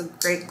great. It's a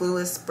great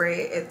glueless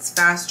spray. It's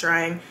fast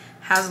drying,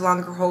 has a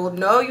longer hold.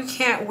 No, you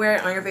can't wear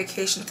it on your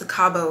vacation to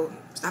Cabo.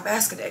 Stop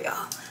asking that,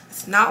 y'all.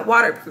 It's not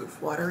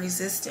waterproof, water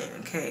resistant,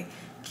 okay?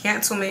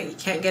 Can't swim it, you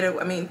can't get it.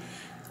 I mean,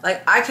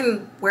 like, I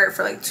can wear it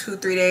for like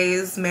 2-3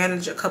 days,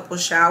 manage a couple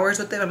showers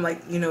with it. I'm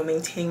like, you know,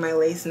 maintaining my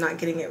lace and not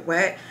getting it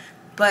wet.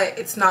 But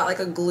it's not like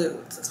a glue.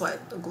 That's why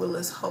the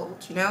glueless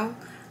hold, you know?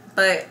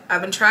 But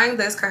I've been trying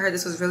this because I heard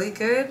this was really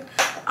good.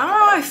 I don't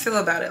know how I feel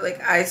about it.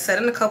 Like, I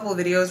said in a couple of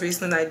videos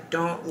recently that I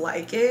don't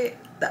like it.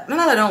 Not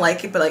that I don't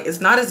like it, but like,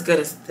 it's not as good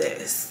as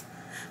this.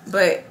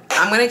 But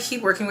I'm going to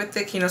keep working with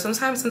it. You know,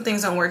 sometimes some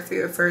things don't work for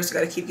you at first. You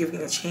got to keep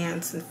giving it a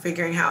chance and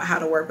figuring out how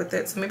to work with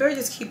it. So maybe I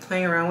just keep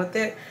playing around with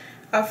it.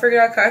 I'll figure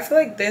it out. I feel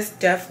like this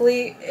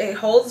definitely, it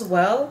holds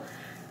well.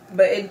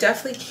 But it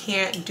definitely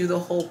can't do the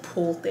whole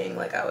pull thing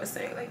like I was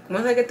saying. Like,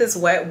 once I get this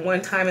wet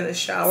one time in the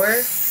shower,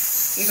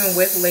 even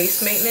with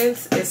lace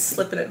maintenance, it's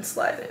slipping and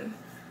sliding.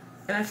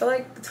 And I feel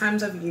like the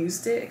times I've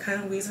used it, it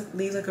kind of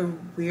leaves like a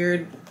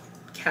weird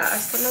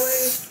cast on the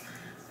lace.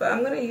 But I'm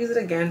going to use it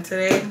again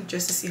today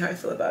just to see how I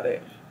feel about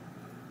it.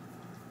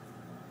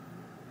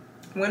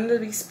 I'm going to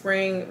be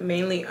spraying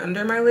mainly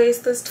under my lace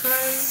this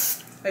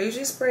time. I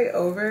usually spray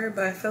over,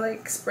 but I feel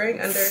like spraying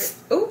under...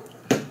 Ooh!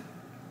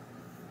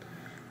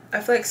 I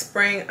feel like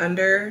spraying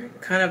under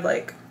kind of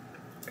like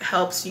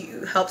helps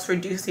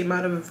reduce the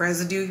amount of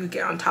residue you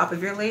get on top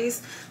of your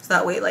lace, so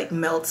that way it like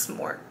melts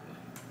more.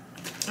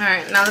 All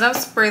right, now that I've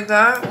sprayed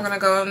that, we're gonna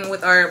go in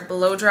with our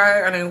blow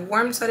dryer on a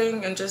warm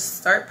setting and just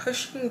start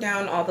pushing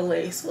down all the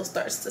lace so it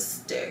starts to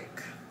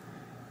stick.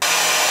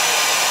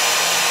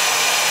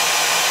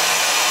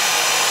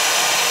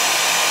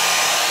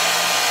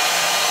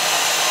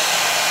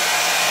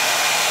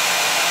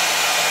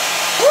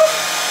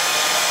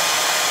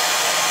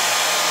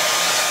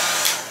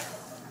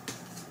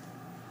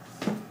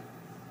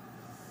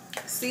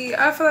 See,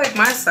 I feel like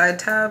my side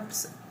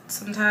tabs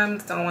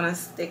sometimes don't want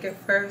to stick at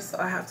first, so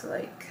I have to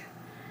like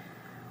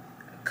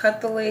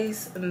cut the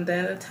lace and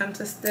then attempt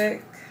to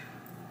stick.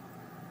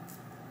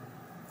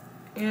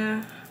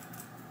 Yeah.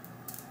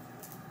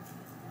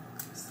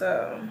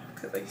 So,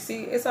 cause like,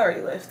 see, it's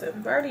already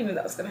lifted. But I already knew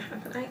that was gonna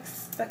happen. I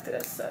expected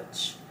as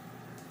such.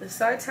 The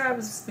side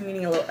tabs just be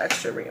needing a little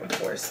extra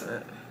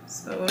reinforcement.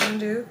 So what I'm gonna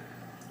do,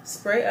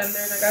 spray under.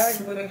 And I gotta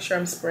like really make sure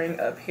I'm spraying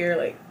up here,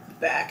 like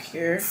back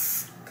here,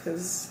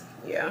 cause.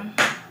 Yeah.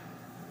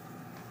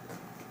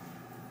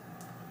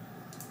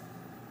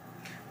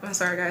 I'm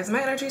sorry guys,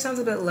 my energy sounds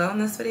a bit low in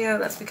this video.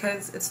 That's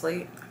because it's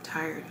late, I'm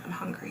tired, I'm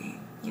hungry,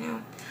 you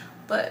know,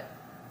 but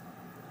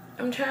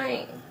I'm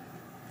trying.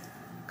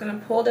 I'm gonna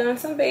pull down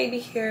some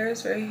baby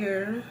hairs right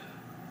here,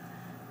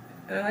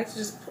 and I like to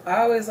just, I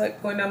always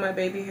like pulling down my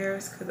baby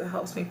hairs because it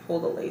helps me pull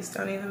the lace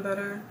down even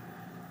better.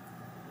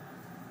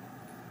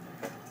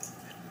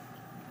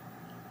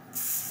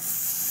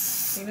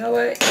 You know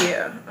what?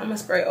 Yeah, I'm gonna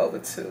spray over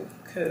too,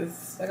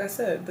 because like I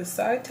said, the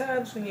side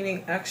tabs, we're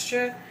needing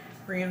extra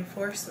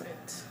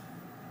reinforcement.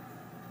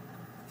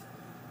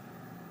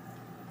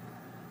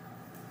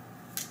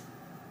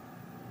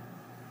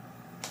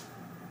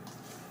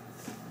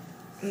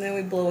 And then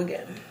we blow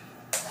again.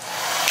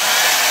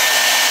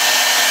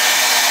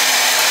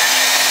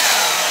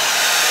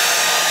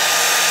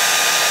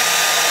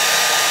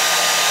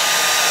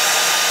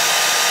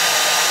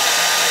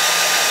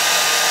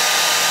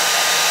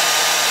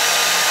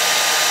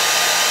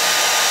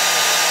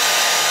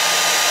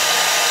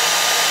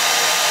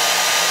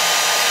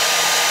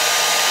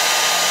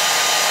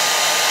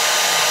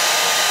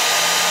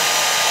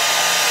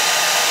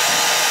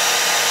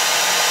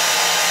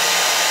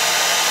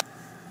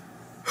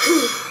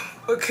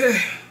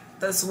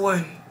 That's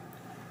one.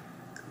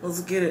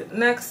 Let's get it.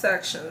 Next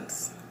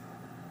sections.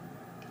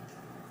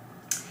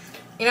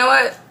 You know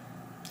what?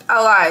 I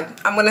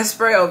lied. I'm gonna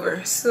spray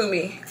over. Sue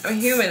me. I'm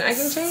human. I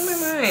can change my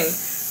mind.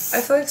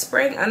 I feel like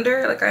spraying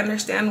under, like I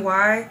understand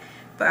why,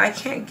 but I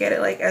can't get it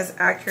like as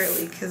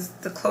accurately because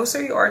the closer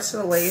you are to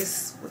the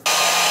lace.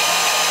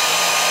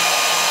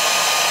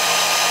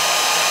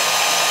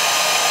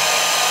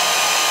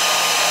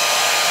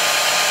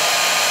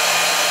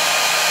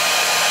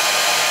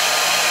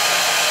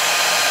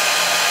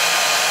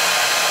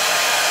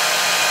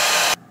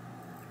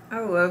 I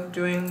love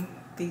doing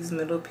these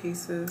middle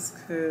pieces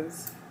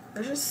because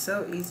they're just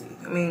so easy.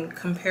 I mean,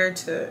 compared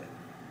to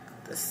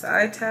the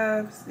side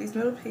tabs, these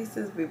middle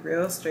pieces be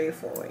real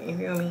straightforward, you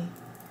feel me?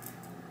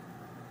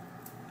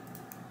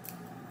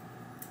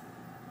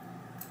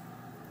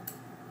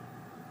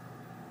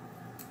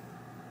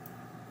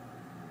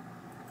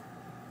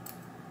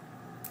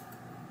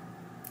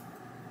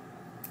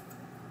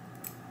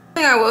 One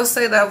thing I will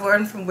say that I've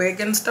learned from wig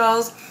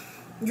installs,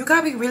 you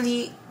gotta be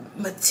really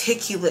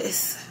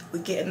meticulous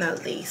with getting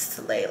that lace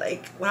to lay.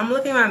 Like when I'm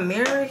looking in my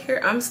mirror right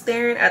here, I'm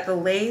staring at the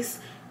lace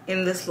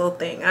in this little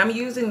thing. I'm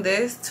using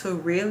this to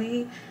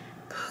really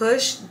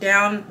push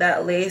down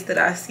that lace that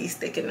I see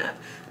sticking up.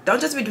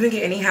 Don't just be doing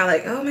it anyhow,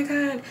 like, oh my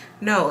god.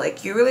 No,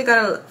 like you really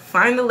gotta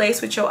find the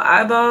lace with your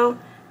eyeball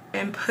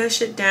and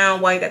push it down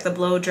while you got the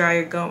blow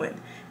dryer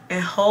going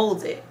and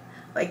hold it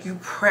like you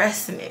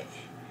pressing it,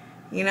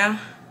 you know?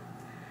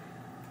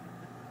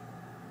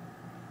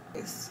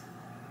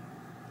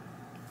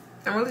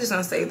 I'm really just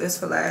gonna save this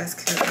for last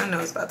because I know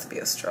it's about to be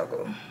a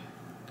struggle.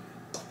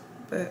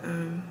 But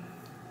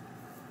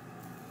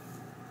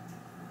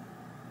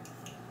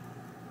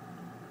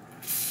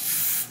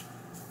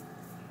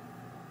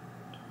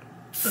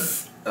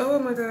oh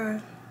my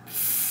god,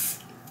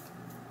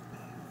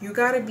 you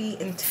gotta be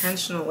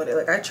intentional with it.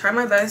 Like I try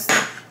my best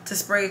to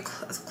spray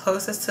as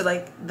closest to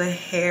like the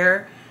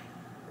hair,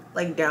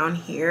 like down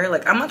here.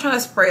 Like I'm not trying to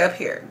spray up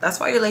here. That's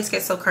why your lace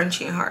gets so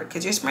crunchy and hard,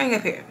 because you're spraying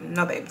up here.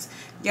 No babes,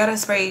 you gotta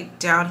spray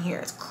down here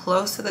as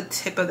close to the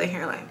tip of the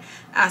hairline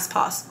as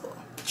possible.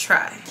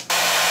 Try.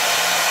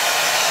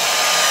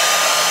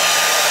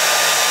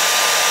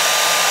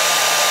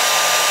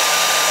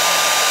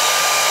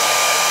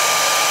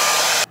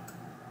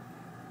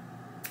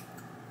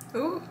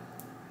 Ooh.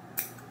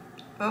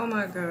 Oh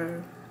my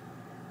god.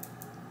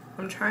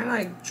 I'm trying to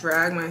like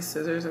drag my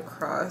scissors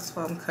across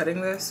while I'm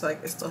cutting this so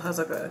like it still has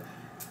like a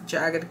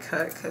jagged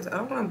cut, because I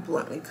don't want to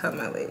bluntly cut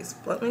my lace.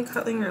 Bluntly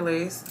cutting your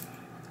lace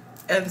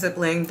ends up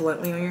laying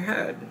bluntly on your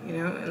head, you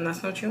know, and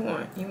that's not what you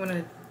want. You want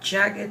a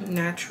jagged,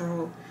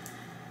 natural,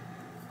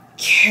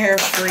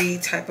 carefree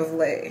type of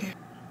lay.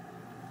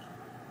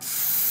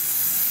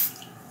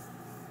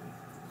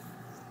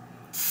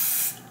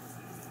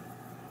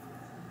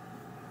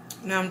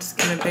 Now I'm just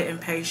getting a bit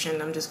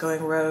impatient. I'm just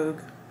going rogue.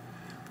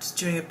 Just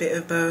doing a bit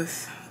of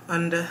both,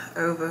 under,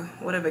 over,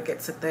 whatever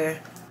gets it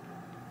there.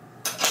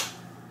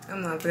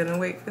 I'm not gonna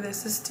wait for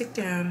this to stick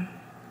down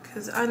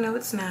because I know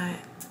it's not.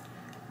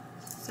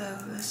 So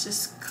let's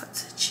just cut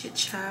to chit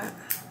chat.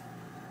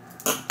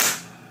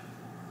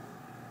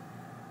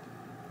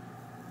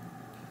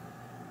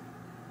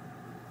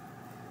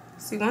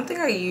 See, one thing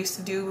I used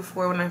to do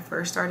before when I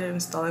first started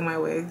installing my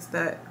wigs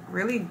that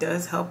really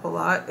does help a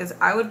lot is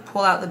I would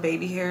pull out the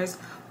baby hairs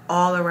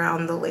all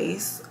around the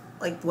lace,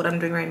 like what I'm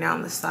doing right now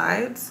on the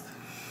sides,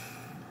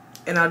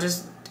 and I'll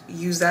just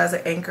use that as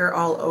an anchor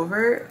all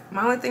over.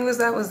 My only thing was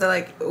that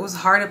like it was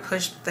hard to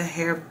push the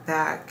hair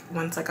back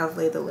once like I've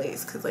laid the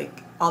lace, because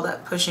like all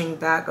that pushing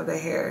back of the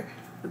hair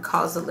would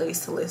cause the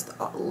lace to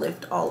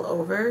lift all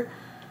over.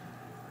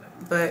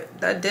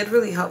 But that did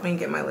really help me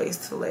get my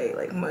lace to lay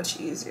like much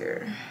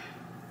easier.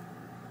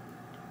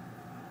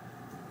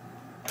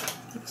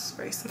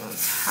 Spray some on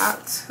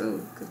top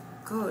too.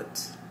 Good.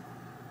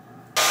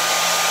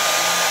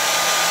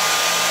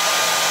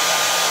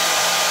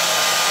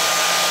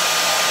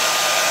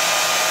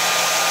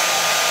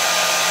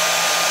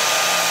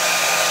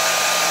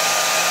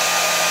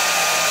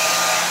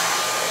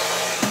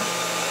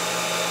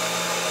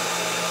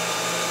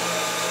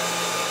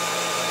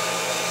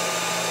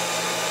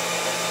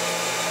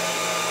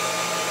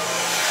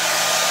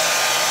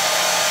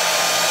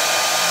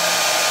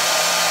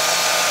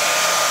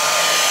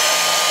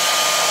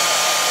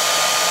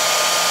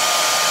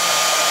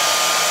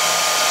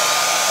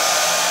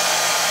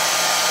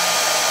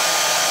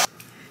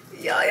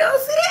 Y'all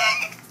see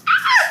that?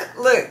 Ah!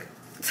 Look,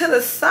 to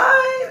the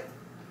side.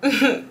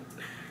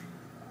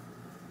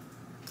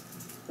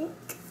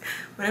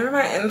 Whenever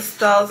my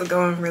installs are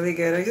going really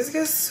good, I just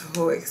get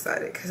so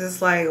excited because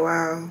it's like,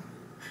 wow,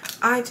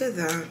 I did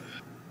that.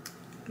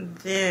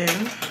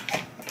 Then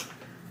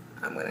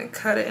I'm gonna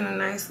cut it in a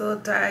nice little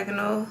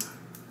diagonal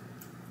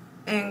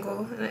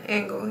angle,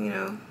 you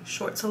know,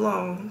 short to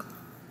long.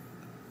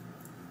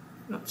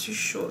 Not too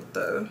short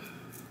though.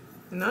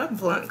 Not a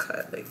blunt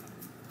cut, like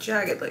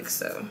jagged like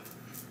so.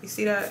 You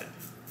see that?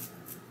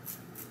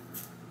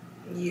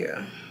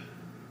 Yeah.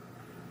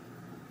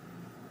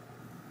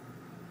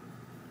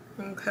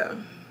 Okay.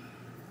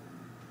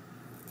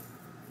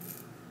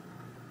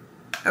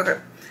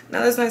 Okay, now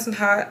that's nice and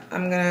hot,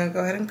 I'm gonna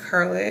go ahead and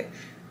curl it.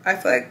 I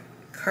feel like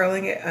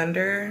curling it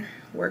under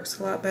works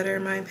a lot better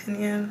in my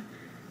opinion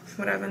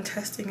from what I've been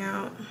testing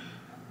out.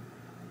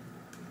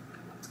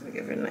 It's gonna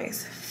give it a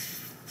nice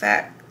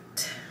fat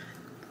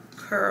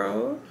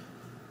curl.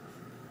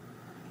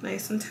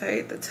 Nice and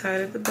tight, the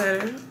tighter the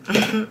better.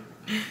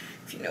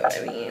 If you know what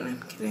I mean.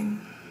 I'm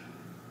kidding.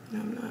 No,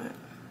 I'm not.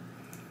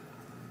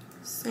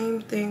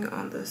 Same thing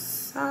on the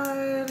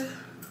side.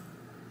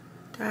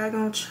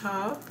 Diagonal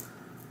chop.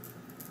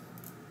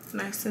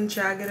 Nice and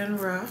jagged and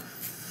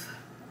rough.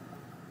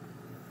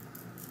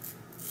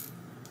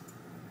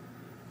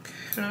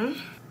 Okay.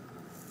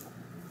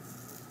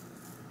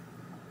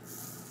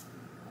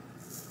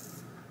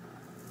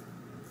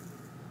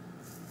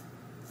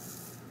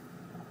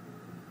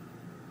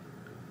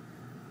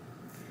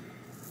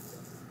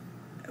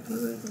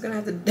 I'm gonna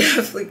have to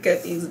definitely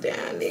cut these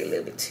down. They're a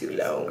little bit too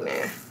long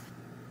now.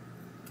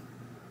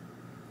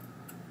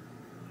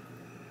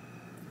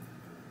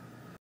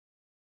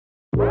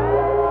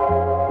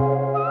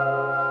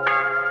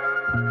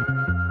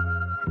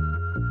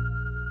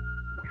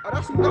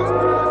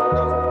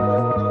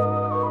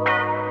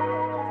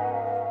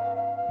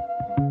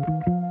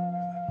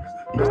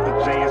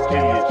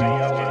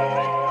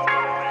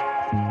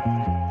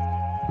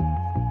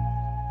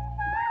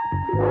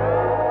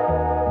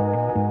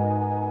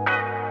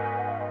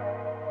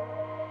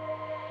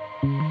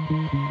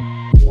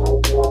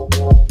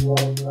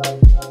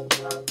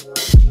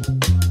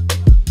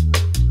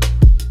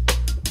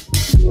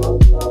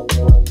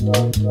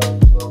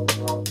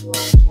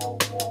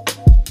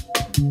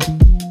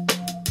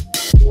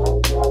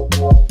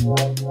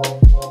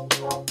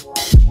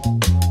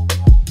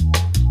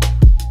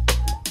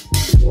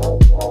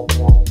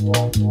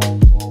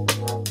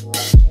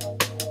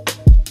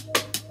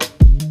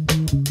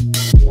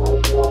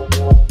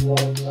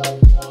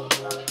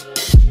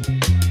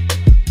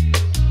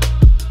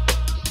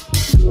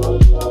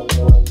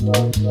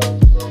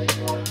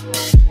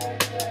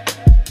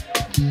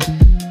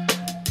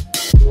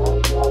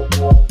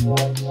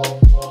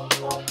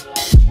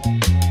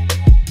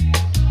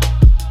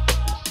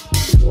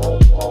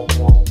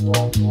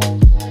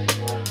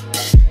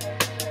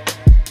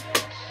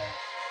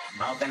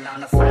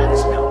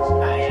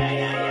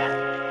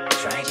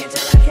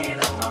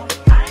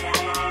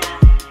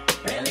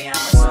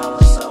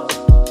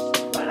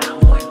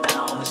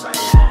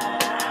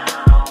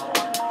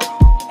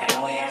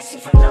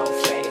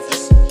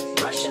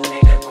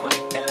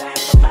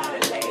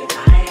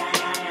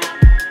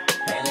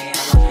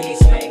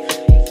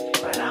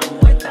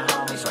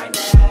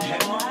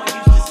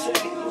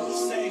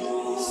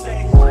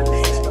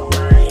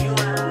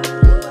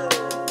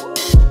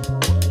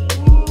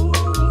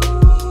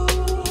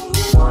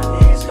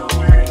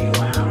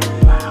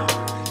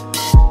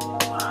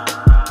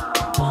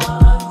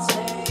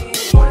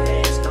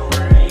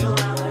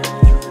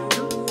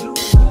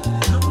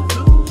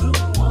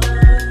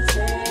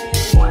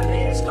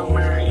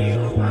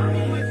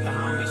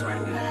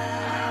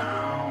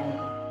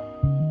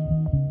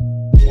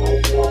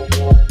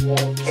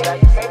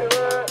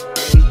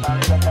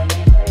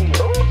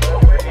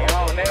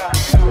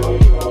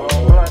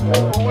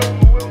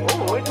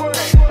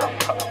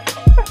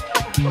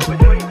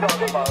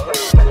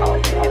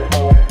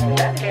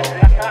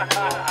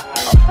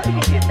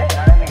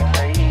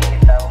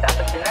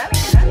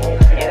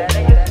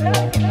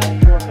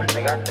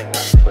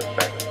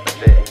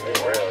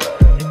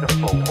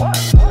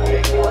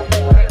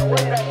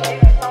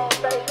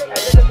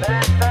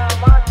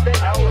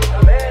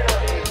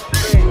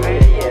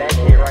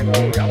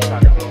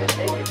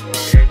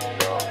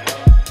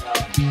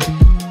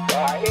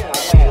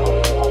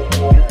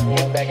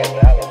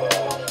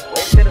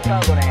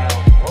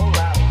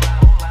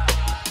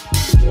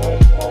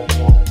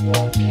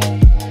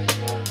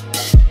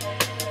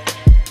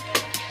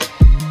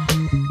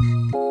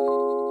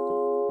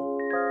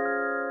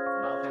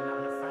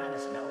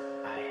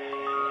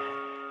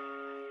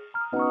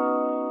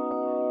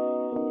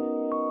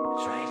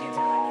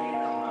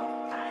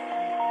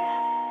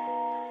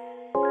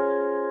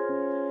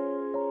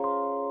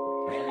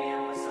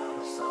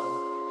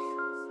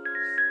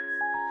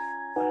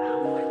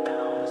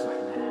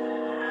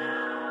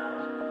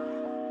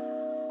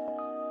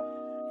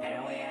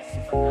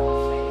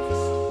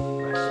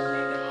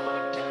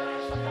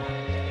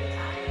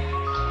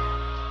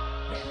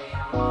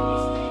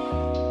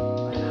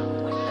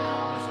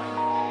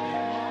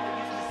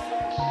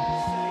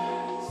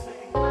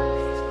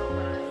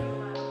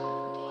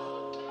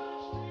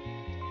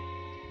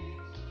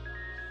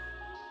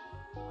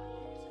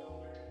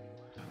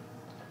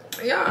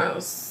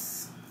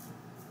 Yes.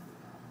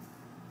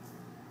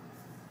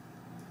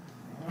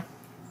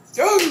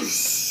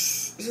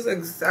 This is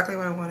exactly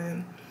what I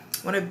wanted.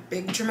 I wanted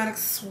big dramatic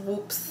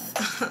swoops.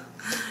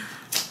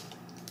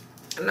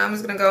 And now I'm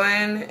just gonna go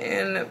in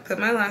and put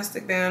my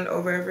elastic band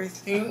over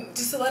everything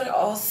just to let it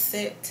all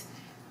sit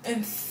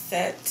and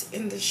set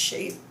in the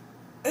shape.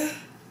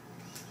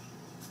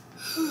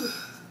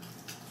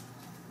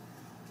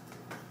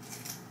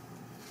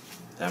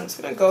 I'm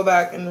just gonna go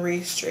back and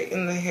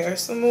re-straighten the hair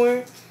some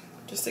more,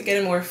 just to get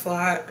it more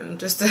flat and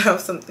just to have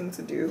something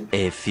to do.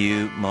 A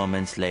few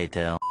moments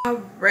later.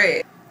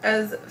 Alright,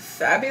 as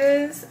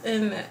fabulous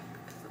and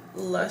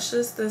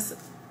luscious this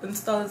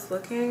install is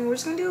looking, we're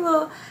just gonna do a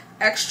little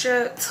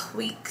extra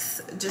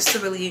tweaks just to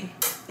really,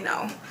 you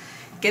know,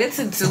 get it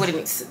to do what it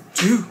needs to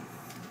do.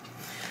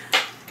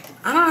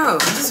 I don't know, I'm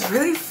just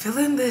really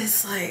feeling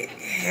this like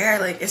hair.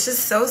 Like, it's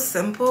just so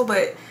simple,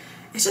 but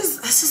it's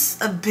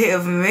just a bit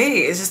of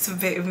me. It's just a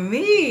bit of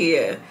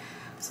me.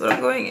 So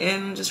I'm going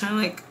in, just trying to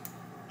like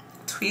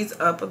tweeze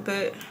up a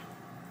bit,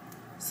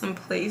 some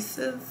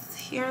places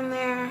here and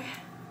there.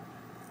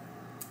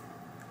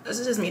 This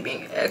is just me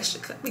being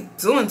extra. Could be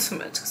doing too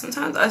much.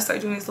 Sometimes I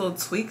start doing these little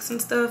tweaks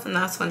and stuff, and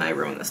that's when I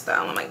ruin the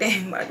style. I'm like,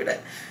 dang, why do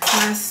that?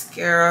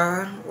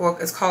 Mascara. Well,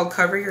 it's called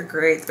Cover Your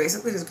Gray. It's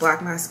basically just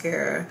black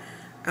mascara.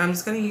 I'm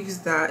just gonna use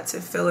that to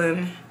fill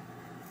in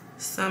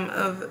some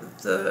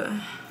of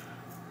the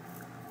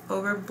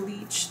over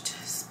bleached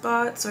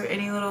spots or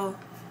any little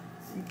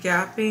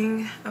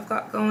gapping I've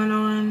got going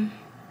on.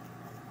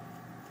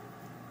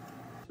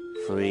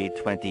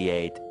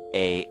 3:28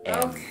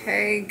 a.m.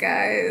 Okay,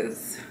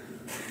 guys,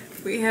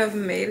 we have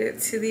made it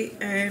to the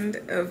end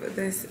of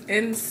this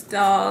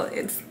install.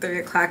 It's 3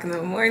 o'clock in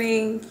the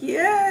morning.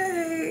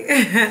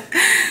 Yay!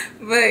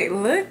 But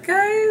look,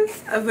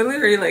 guys, I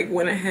literally like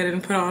went ahead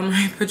and put on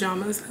my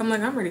pajamas. I'm like,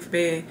 I'm ready for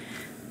bed.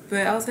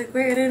 But I was like,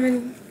 wait, I didn't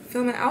even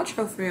film an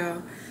outro for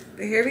y'all.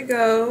 But here we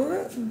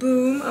go.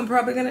 Boom. I'm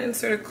probably gonna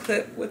insert a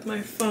clip with my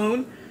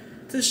phone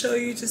to show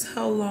you just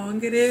how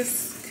long it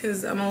is,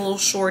 because I'm a little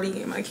shorty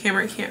and my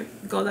camera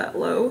can't go that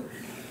low.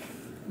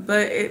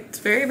 But it's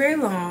very, very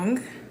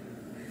long.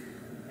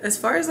 As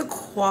far as the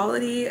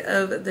quality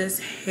of this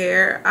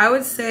hair, I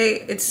would say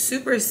it's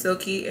super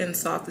silky and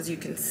soft, as you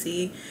can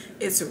see.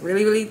 It's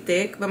really, really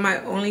thick, but my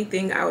only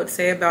thing I would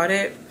say about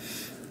it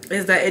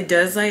is that it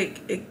does like,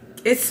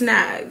 it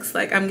snags.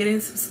 Like, I'm getting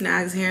some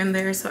snags here and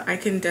there, so I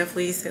can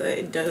definitely say that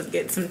it does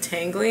get some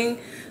tangling.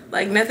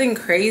 Like, nothing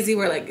crazy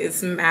where like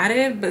it's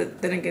matted,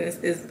 but then again,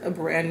 it's a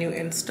brand new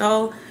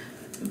install.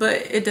 But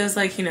it does,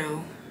 like, you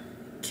know,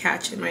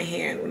 catch in my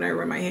hand when I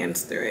run my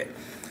hands through it.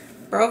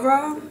 But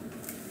overall,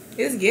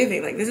 it's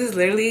giving. Like, this is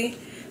literally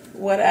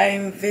what I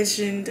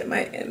envisioned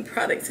my end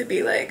product to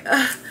be like.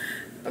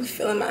 I'm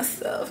feeling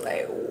myself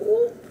like,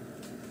 whoop.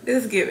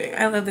 It's giving.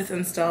 I love this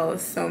install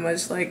so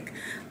much. Like,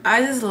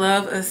 I just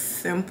love a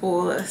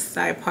simple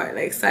side part.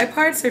 Like, side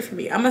parts are for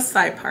me. I'm a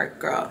side part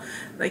girl.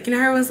 Like, you know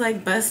how everyone's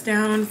like bust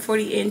down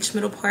 40-inch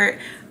middle part?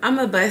 I'm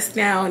a bust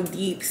down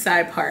deep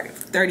side part,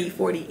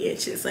 30-40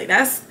 inches. Like,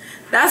 that's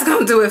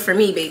gonna do it for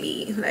me,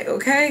 baby. Like,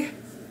 okay?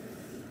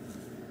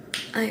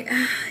 Like,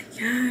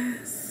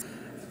 yes.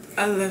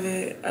 I love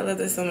it. I love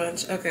this so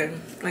much. Okay,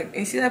 like,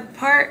 you see that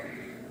part?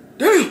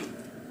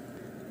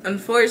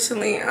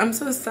 Unfortunately, I'm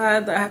so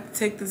sad that I have to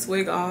take this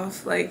wig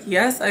off. Like,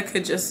 yes, I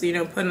could just, you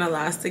know, put an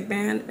elastic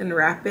band and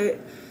wrap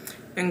it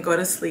and go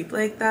to sleep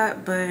like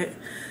that, but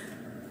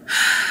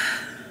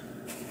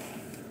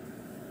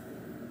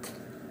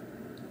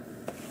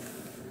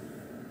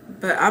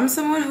I'm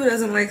someone who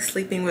doesn't like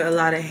sleeping with a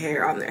lot of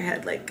hair on their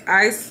head. Like,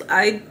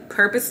 I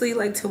purposely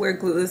like to wear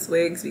glueless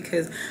wigs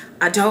because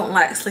I don't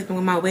like sleeping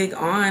with my wig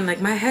on. Like,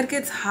 my head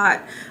gets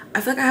hot. I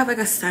feel like I have like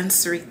a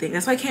sensory thing.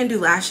 That's why I can't do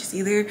lashes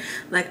either.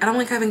 Like, I don't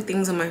like having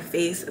things on my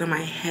face and on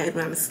my head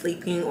when I'm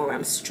sleeping or when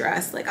I'm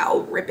stressed. Like,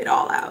 I'll rip it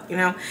all out, you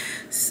know?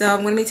 So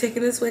I'm gonna be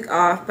taking this wig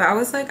off, but I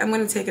was like, I'm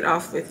gonna take it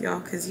off with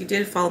y'all because you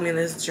did follow me on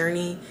this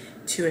journey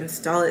to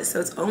install it. So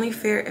it's only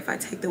fair if I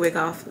take the wig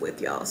off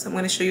with y'all. So I'm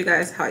gonna show you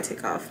guys how I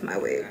take off my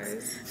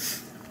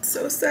wigs.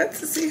 So sad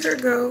to see her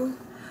go.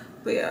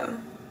 But yeah,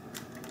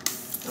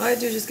 all I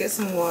do is just get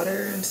some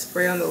water and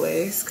spray on the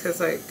lace because,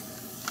 like,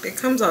 it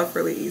comes off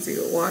really easy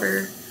with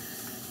water.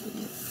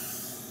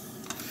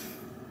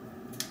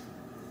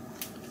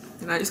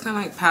 And I just kind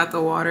of like pat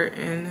the water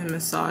in and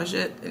massage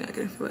it, and I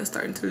can feel it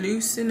starting to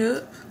loosen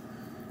up.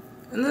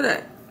 And look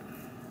at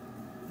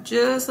that.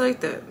 Just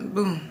like that.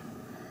 Boom.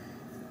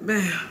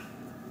 Bam.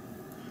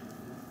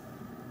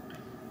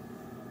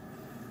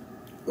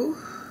 Ooh.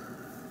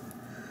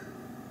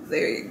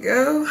 There you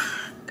go.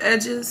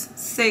 Edges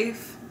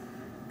safe.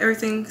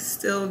 Everything's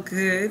still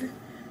good.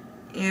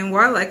 And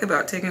what I like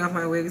about taking off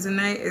my wigs at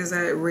night is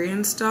that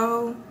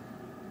reinstall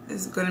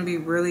is going to be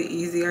really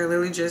easy. I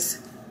literally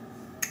just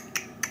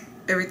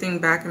everything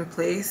back in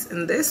place,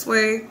 and this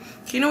way,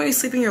 you know, when you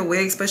sleep in your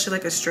wig, especially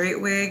like a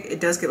straight wig, it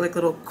does get like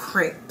little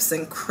crimps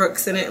and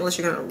crooks in it unless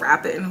you're gonna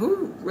wrap it, and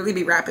who really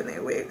be wrapping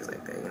their wigs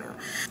like that, you know?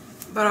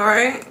 But all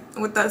right,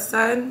 with that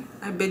said,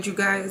 I bid you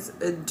guys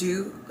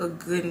adieu, a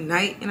good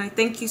night, and I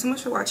thank you so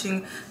much for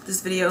watching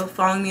this video,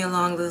 following me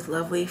along this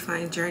lovely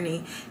fine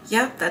journey.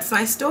 Yep, that's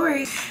my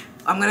story.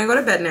 I'm gonna go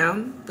to bed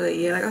now, but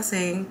yeah, like I was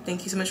saying,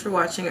 thank you so much for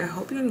watching. I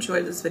hope you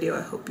enjoyed this video.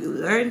 I hope you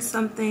learned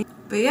something.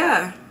 But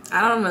yeah,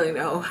 I don't really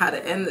know how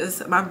to end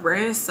this. My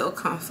brain is so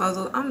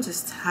confuzzled. I'm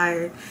just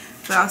tired.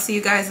 But I'll see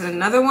you guys in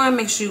another one.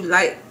 Make sure you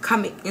like,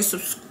 comment, and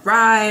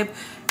subscribe.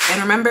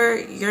 And remember,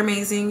 you're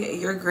amazing.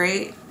 You're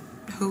great.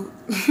 Who?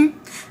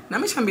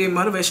 Not me trying to be a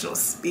motivational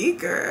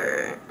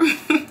speaker.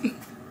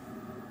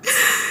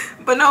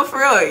 But no, for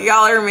real,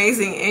 y'all are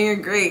amazing and you're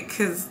great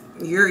because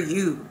you're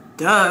you.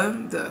 Duh.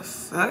 The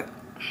fuck?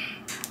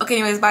 Okay,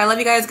 anyways, bye. I love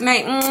you guys. Good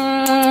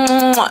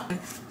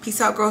night.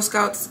 Peace out, Girl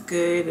Scouts.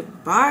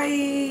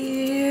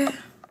 Goodbye.